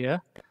featured here.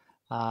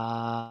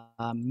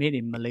 Made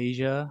in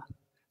Malaysia.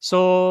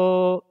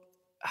 So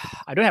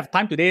I don't have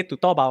time today to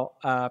talk about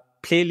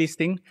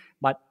playlisting,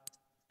 but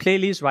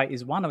playlist, right,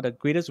 is one of the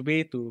greatest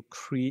way to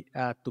create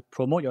to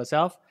promote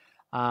yourself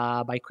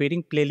by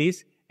creating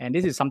playlists. And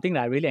this is something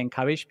that I really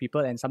encourage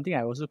people, and something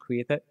I also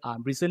created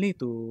recently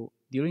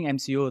during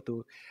MCO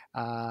to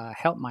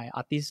help my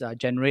artists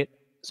generate.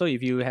 So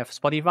if you have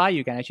Spotify,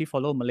 you can actually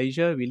follow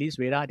Malaysia, Release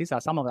Radar. These are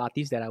some of the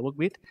artists that I work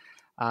with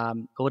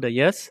over the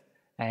years,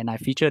 and I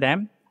feature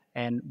them.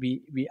 And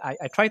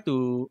I try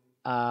to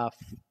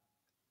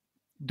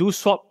do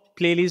swap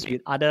playlists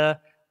with other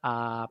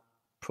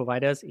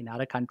providers in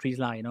other countries,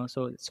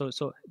 So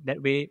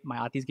that way my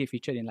artists get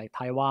featured in like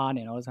Taiwan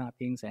and all those kind of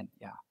things, and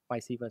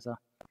vice versa.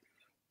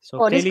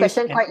 So oh, this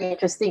question and, quite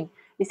interesting.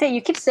 You say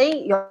you keep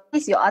saying your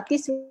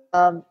artists.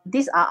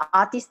 These are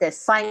artists that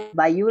signed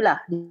by you lah,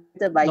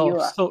 distributed by no,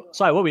 you.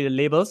 so I work with the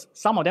labels.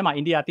 Some of them are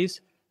indie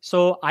artists.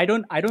 So I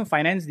don't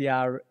finance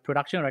their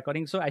production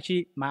recording. So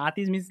actually, my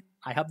artist means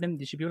I help them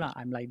distribute lah.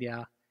 I'm like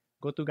their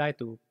go-to guy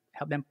to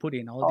help them put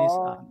in all these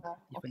different,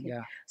 okay.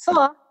 yeah.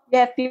 So you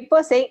have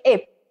people saying,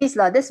 "Hey, please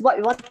lah, this is what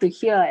we want to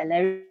hear," and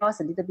everyone wants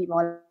a little bit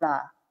more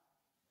lah.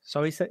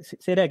 Sorry, say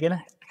that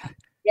again.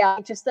 Yeah,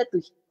 I'm interested to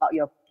hear about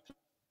your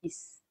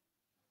piece.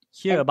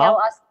 Hear and about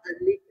tell us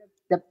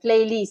the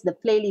playlist,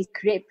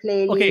 create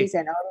playlists, okay.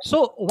 and all.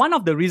 So one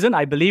of the reason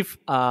I believe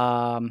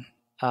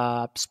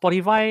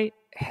Spotify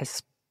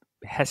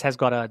has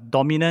got a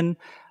dominant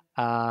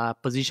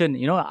position.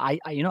 You know, I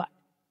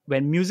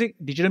when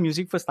digital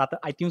music first started,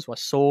 iTunes was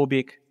so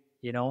big,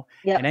 you know,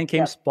 and then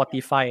came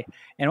Spotify.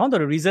 And one of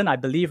the reason I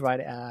believe,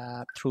 right,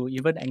 through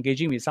even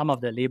engaging with some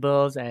of the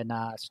labels and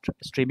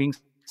streaming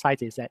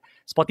sites is that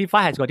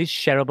Spotify has got this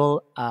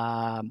shareable,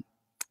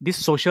 this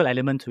social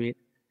element to it.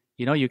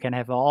 You know, you can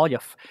have all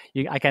your,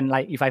 I can,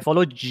 like, if I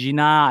follow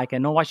GINA, I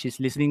can know what she's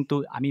listening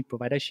to. I mean,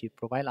 provided she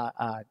provide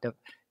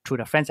through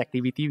the friends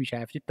activity, which I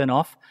have to turn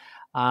off.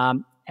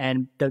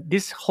 And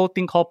this whole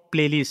thing called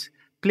playlist.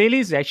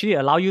 Playlists actually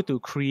allow you to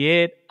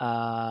create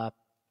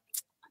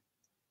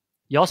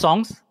your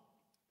songs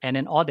and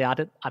then all the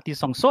other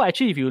artist songs. So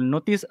actually, if you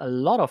notice, a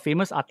lot of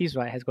famous artists,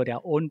 right, has got their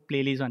own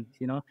playlist on,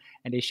 you know,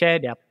 and they share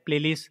their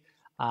playlist.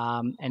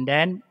 And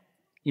then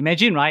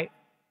imagine, right?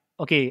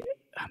 Okay,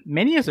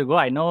 many years ago,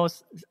 I know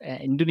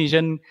an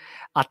Indonesian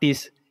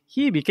artist.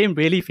 He became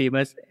really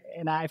famous,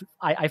 and I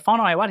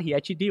found out what he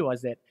actually did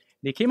was that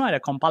they came out with a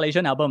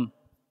compilation album.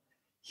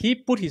 He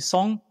put his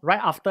song right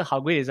after How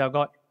Great Is Our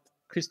God,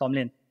 Chris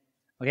Tomlin.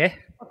 Okay.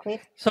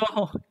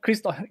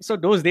 So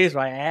those days,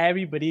 right,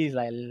 everybody is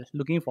like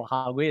looking for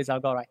How Great Is Our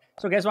God, right?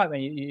 So guess what?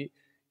 When you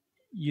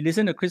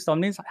listen to Chris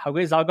Tomlin's How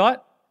Great Is Our God,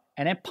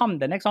 and then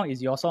the next song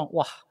is your song.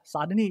 Wow,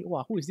 suddenly,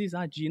 wow, who is this?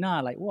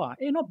 GINA, like, wow,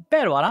 not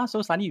bad, what?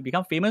 So suddenly you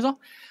become famous.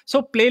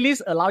 So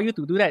playlists allow you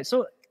to do that.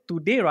 So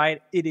today,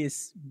 right, it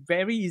is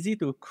very easy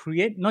to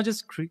create, not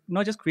just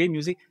create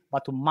music,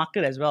 but to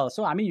market as well.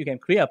 So I mean, you can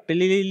create a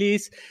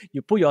playlist.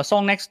 You put your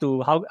song next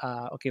to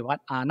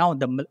now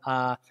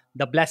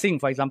the Blessing,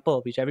 for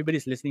example, which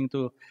everybody's listening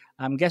to.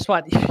 Guess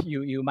what?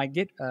 You might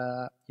get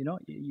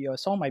your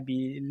song might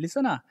be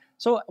listener.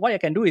 So what you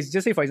can do is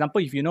just say, for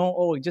example, if you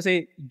know, just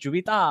say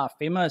Juwita,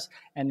 famous,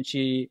 and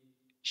she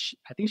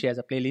I think she has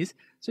a playlist.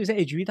 So you say,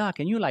 hey Juwita,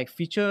 can you like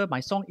feature my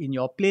song in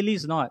your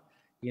playlist, not?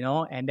 You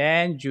know, and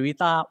then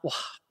Juwita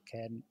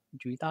can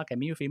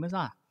make you famous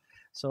lah.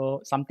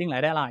 So something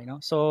like that lah, you know.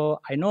 So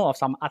I know of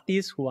some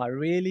artists who are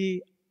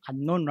really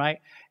unknown, right?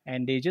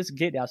 And they just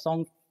get their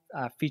song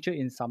featured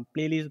in some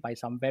playlist by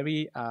some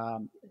very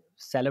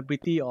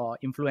celebrity or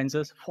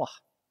influencers.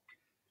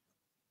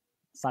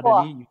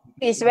 Suddenly,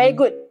 it's very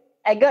good.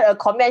 I got a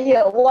comment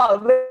here.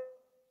 Wow,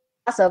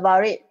 ask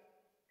about it.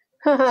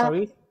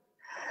 Sorry.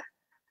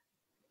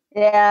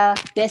 Yeah,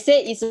 they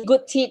say it's a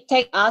good tip.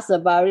 Take us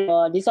about it.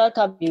 This one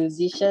come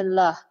musician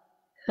lah.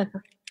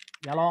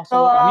 Yeah, lor.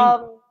 So I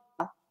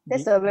mean,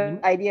 that's a very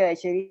good idea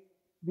actually.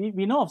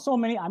 We know of so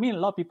many. I mean, a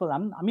lot of people.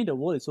 I mean, the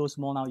world is so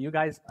small now. You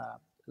guys,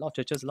 a lot of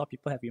churches, a lot of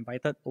people have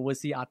invited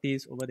overseas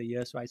artists over the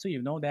years, right? So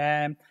you know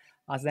them,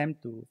 ask them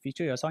to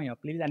feature your song in your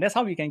playlist, and that's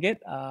how we can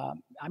get.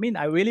 I mean,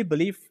 I really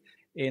believe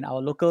in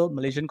our local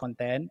Malaysian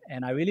content,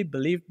 and I really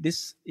believe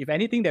this. If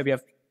anything that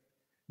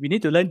we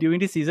need to learn during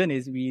this season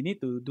is we need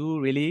to do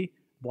really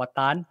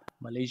buatan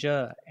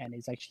Malaysia, and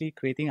it's actually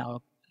creating our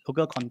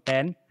local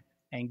content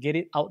and get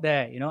it out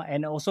there, you know.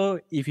 And also,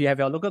 if you have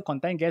your local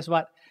content, guess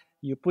what?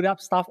 You put up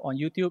stuff on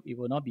YouTube, it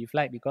will not be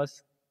flagged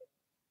because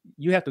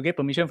you have to get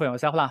permission from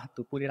yourself lah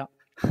to put it up.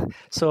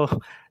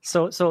 So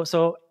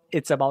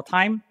it's about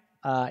time.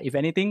 If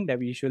anything that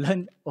we should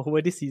learn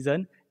over this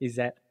season is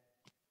that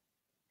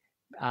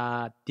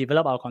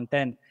develop our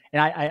content. And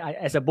I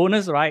as a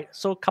bonus, right?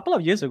 So a couple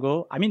of years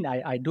ago, I mean,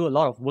 I do a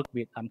lot of work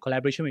with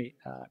collaboration with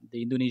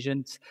the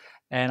Indonesians,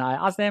 and I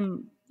asked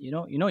them, you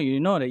know,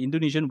 the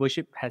Indonesian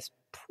worship has,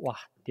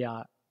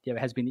 there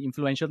has been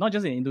influential not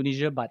just in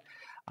Indonesia but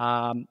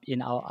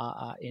in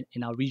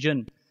our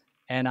region.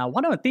 And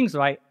one of the things,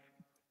 right,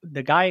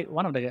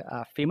 one of the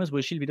famous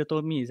worship leader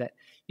told me is that,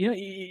 you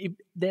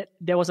know,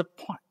 there was a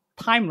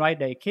time, right,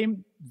 that it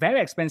came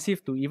very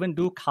expensive to even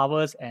do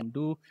covers and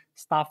do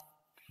stuff,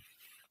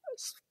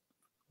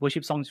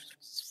 worship songs,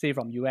 say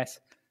from US.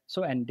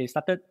 So, and they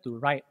started to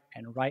write.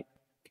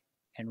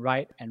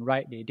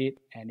 They did,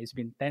 and it's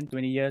been 10,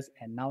 20 years,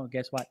 and now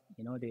guess what?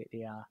 You know, they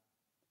are,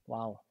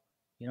 wow.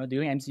 You know,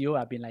 during MCO,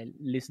 I've been like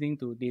listening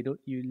to,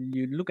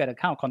 you look at the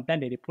kind of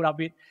content that they put up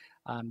with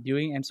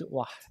during MCO.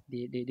 Wow,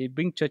 they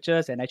bring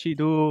churches and actually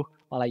do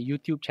like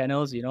YouTube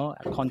channels, you know,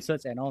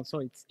 concerts and all. So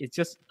it's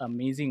just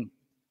amazing.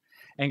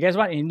 And guess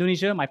what? In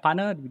Indonesia, my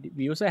partner,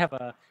 we also have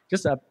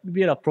just a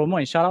bit of promo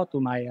and shout out to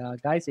my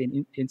guys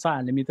in Inside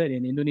Unlimited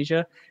in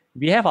Indonesia.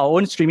 We have our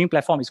own streaming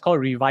platform. It's called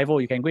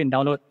Revival. You can go and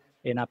download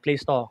in our Play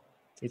Store.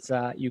 It's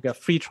you get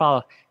free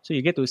trial, so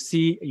you get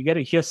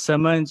to hear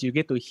sermons, you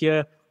get to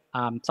hear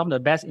some of the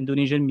best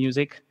Indonesian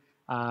music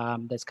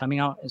that's coming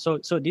out. And so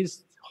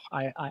this,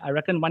 I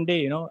reckon one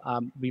day,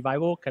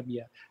 revival can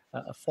be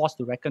a force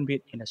to reckon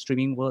with in a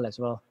streaming world as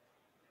well.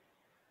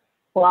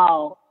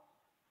 Wow,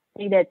 I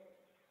think that's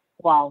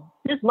wow,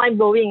 just mind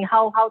blowing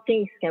how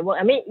things can work.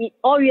 I mean,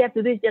 all you have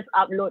to do is just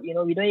upload.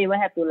 We don't even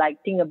have to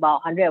like think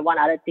about 101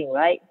 other thing,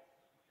 right?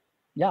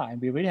 Yeah,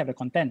 and we really have the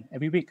content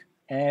every week,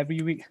 and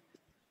we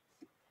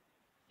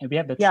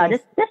have the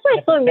that's why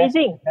it's so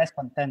amazing. Best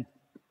content.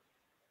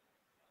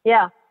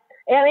 Yeah.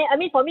 I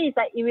mean, for me, it's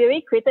like we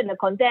already created the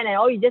content, and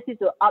all you just need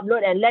to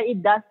upload and let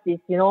it does this.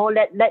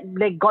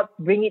 Let God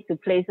bring it to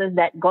places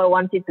that God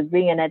wants it to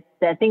bring, and I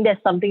think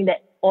that's something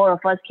that all of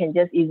us can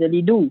just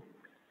easily do.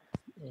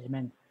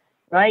 Amen.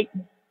 Right?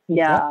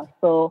 Yeah. Yep.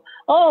 So,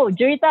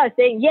 Jurita is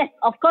saying yes.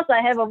 Of course,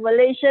 I have a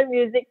Malaysian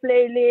music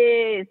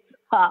playlist.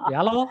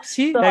 Yeah,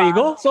 see, there you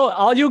go. So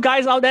all you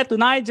guys out there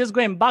tonight, just go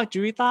and bug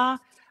Jurita,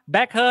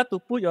 beg her to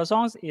put your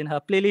songs in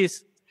her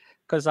playlist,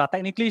 because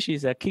technically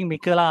she's a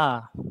kingmaker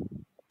lah.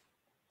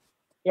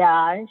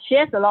 Yeah, she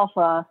has a lot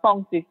of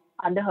songs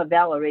under her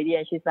belt already,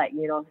 and she's like,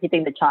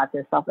 hitting the charts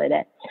and stuff like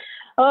that.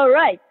 All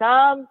right.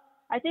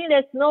 I think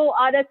there's no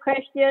other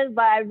questions,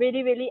 but I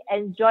really, really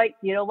enjoyed,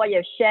 what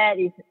you've shared.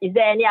 Is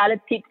there any other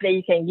tips that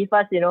you can give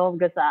us,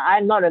 because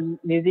I'm not a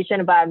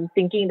musician, but I'm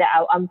thinking that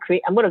I'm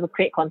going to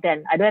create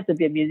content. I don't have to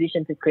be a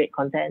musician to create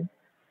content.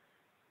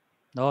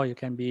 No, you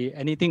can be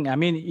anything. I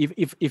mean,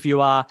 if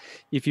you are,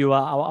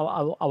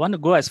 I want to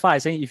go as far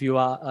as saying if you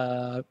are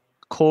a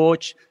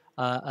coach,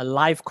 a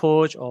life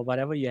coach, or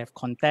whatever, you have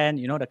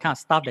content, the kind of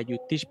stuff that you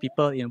teach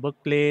people in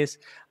workplace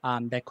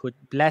that could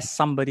bless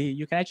somebody,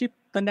 you can actually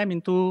turn them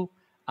into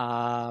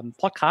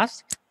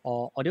podcasts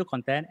or audio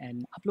content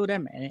and upload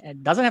them. And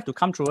it doesn't have to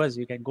come through us.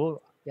 You can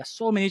go, there are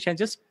so many channels,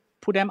 just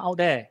put them out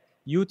there.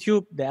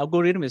 YouTube, the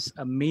algorithm is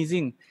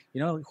amazing.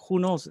 Who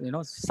knows,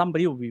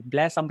 somebody will be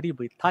blessed, somebody will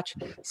be touched,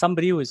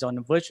 somebody who is on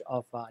the verge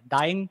of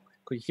dying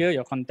could hear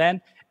your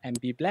content and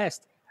be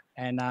blessed.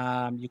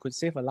 And you could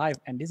save a life.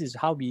 And this is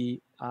how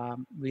we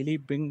really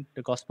bring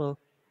the gospel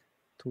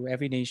to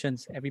every nation,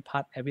 every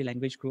part, every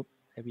language group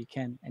that we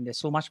can. And there's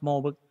so much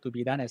more work to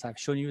be done, as I've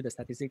shown you the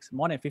statistics,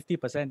 more than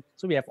 50%.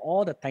 So we have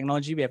all the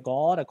technology, we have got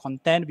all the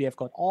content, we have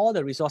got all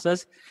the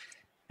resources,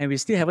 and we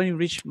still haven't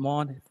reached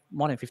more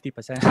than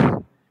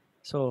 50%.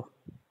 So,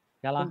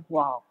 yeah lah.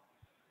 Wow.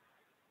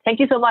 Thank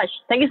you so much.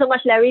 Thank you so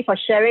much, Larry, for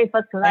sharing with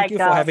us tonight. Thank you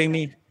for having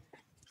me.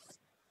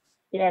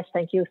 Yes,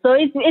 thank you. So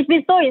it's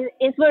been so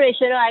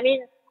inspirational. I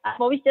mean, I'm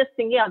always just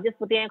thinking of just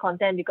putting in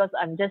content because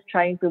I'm just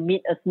trying to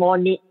meet a small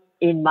need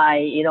in my,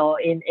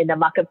 in the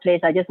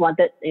marketplace. I just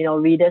wanted,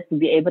 readers to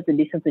be able to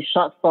listen to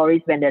short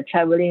stories when they're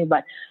traveling.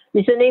 But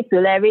listening to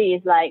Larry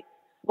is like,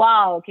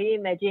 wow, can you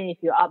imagine if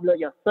you upload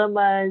your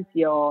sermons,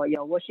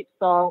 your worship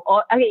song,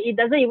 or it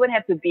doesn't even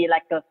have to be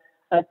like a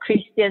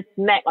Christian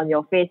smack on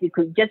your face. It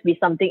could just be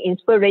something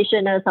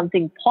inspirational,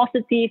 something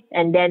positive,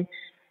 and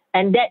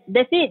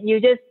that's it. You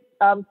just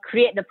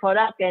create the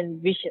product,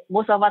 and which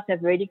most of us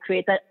have already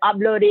created,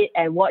 upload it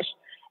and watch,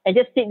 and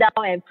just sit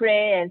down and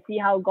pray and see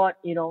how God,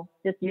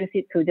 just use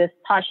it to just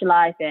touch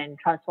life and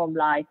transform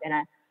life.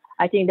 And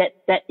I think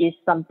that is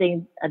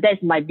something,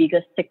 that's my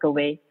biggest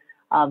takeaway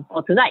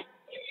for tonight.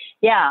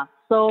 Yeah.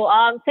 So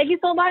thank you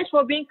so much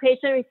for being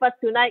patient with us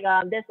tonight.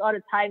 That's all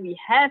the time we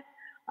have.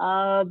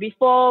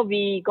 Before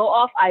we go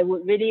off, I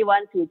would really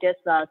want to just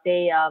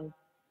say,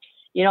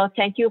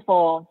 thank you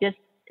for just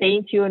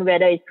staying tuned,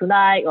 whether it's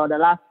tonight or the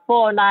last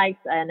 4 nights.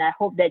 And I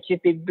hope that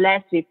you've been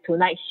blessed with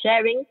tonight's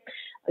sharing.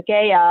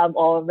 Okay,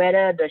 or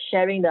whether the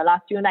sharing the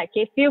last few nights.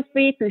 Okay, feel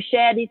free to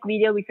share this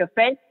video with your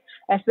friends,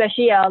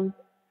 especially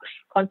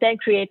content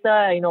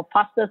creator,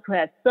 pastors who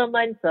have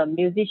sermons,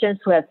 musicians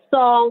who have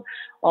songs,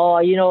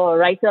 or a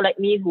writer like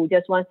me who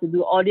just wants to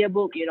do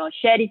audiobook.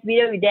 Share this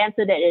video with them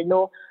so that they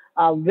know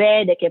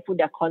where they can put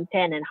their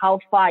content and how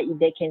far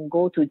they can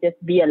go to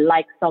just be a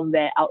light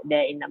somewhere out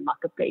there in the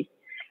marketplace.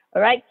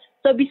 All right.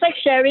 So besides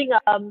sharing,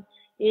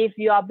 if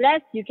you are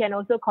blessed, you can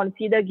also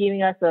consider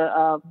giving us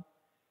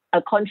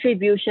a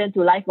contribution to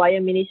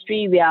LiveWire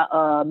Ministry. We are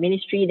a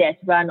ministry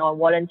that's run on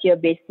volunteer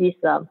basis.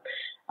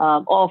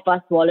 All of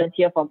us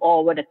volunteer from all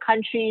over the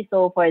country.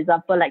 So for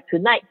example, like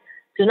tonight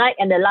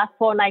and the last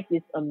 4 nights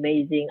is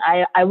amazing.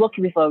 I work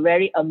with a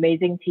very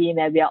amazing team,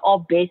 and we are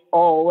all based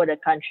all over the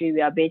country.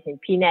 We are based in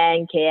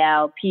Penang,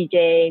 KL,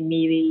 PJ,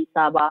 Miri,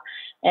 Sabah,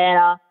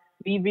 and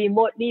we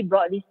remotely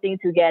brought this thing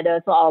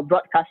together. So our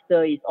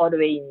broadcaster is all the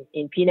way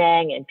in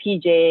Penang and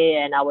PJ,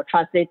 and our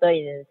translator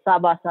in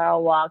Sabah,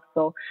 Sarawak.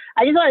 So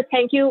I just want to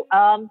thank you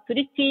to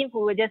this team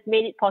who just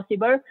made it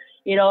possible.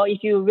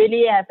 If you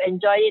really have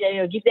enjoyed it,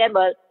 and give them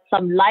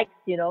some likes,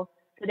 so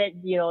that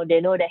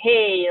they know that,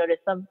 hey,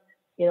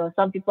 there's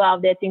some people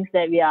out there thinks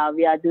that we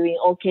are doing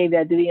okay, we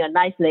are doing a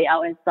nice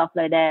layout and stuff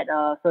like that.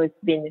 So it's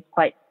been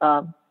quite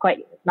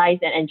nice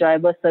and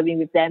enjoyable serving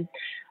with them.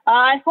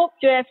 I hope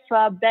you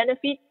have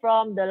benefit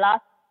from the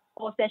last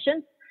 4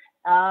 sessions,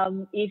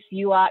 If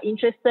you are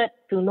interested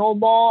to know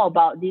more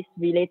about this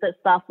related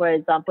stuff, for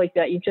example, if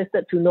you are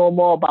interested to know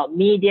more about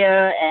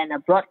media and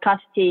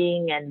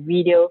broadcasting and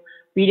video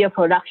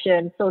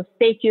production, so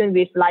stay tuned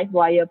with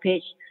LiveWire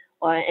page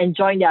and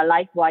join their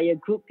LiveWire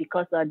group,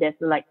 because there's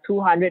like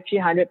 200,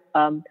 300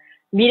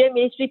 media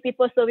ministry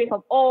people serving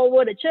from all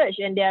over the church,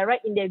 and they're right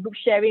in their group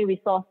sharing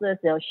resources,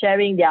 they're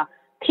sharing their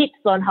tips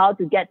on how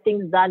to get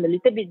things done a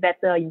little bit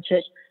better in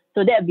church.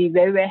 So that would be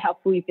very, very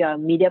helpful if you're a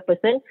media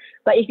person.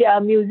 But if you're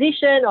a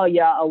musician or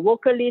you're a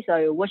vocalist or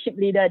a worship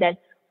leader, then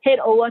head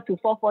over to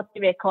 440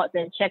 Records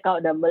and check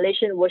out the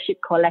Malaysian Worship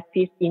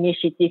Collective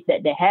initiative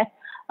that they have.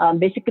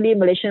 Basically,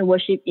 Malaysian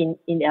Worship in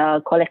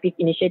Collective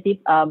initiative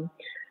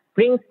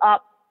brings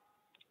up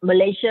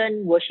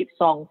Malaysian worship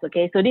songs.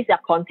 Okay, so these are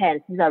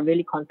content. These are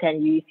really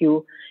content.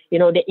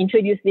 They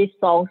introduce these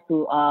songs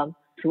to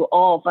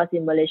all of us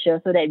in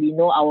Malaysia, so that we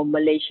know our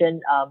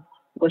Malaysian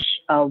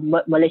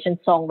Malaysian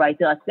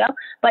songwriter as well.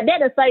 But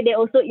that aside, they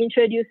also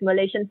introduce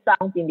Malaysian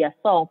sounds in their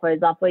song. For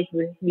example, if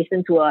you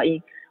listen to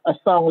a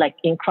song like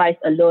In Christ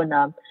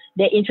Alone,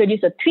 they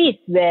introduce a twist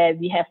where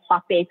we have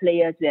fape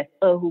players, we have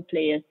erhu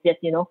players, just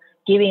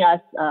giving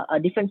us a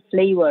different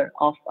flavor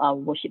of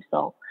worship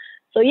song.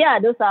 So yeah,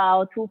 those are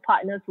our two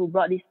partners who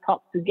brought this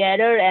talk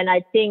together, and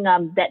I think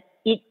that's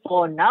it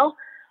for now.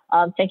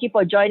 Thank you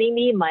for joining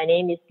me. My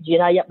name is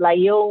GINA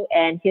YOONG,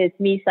 and here's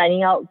me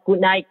signing out.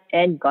 Good night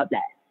and God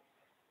bless.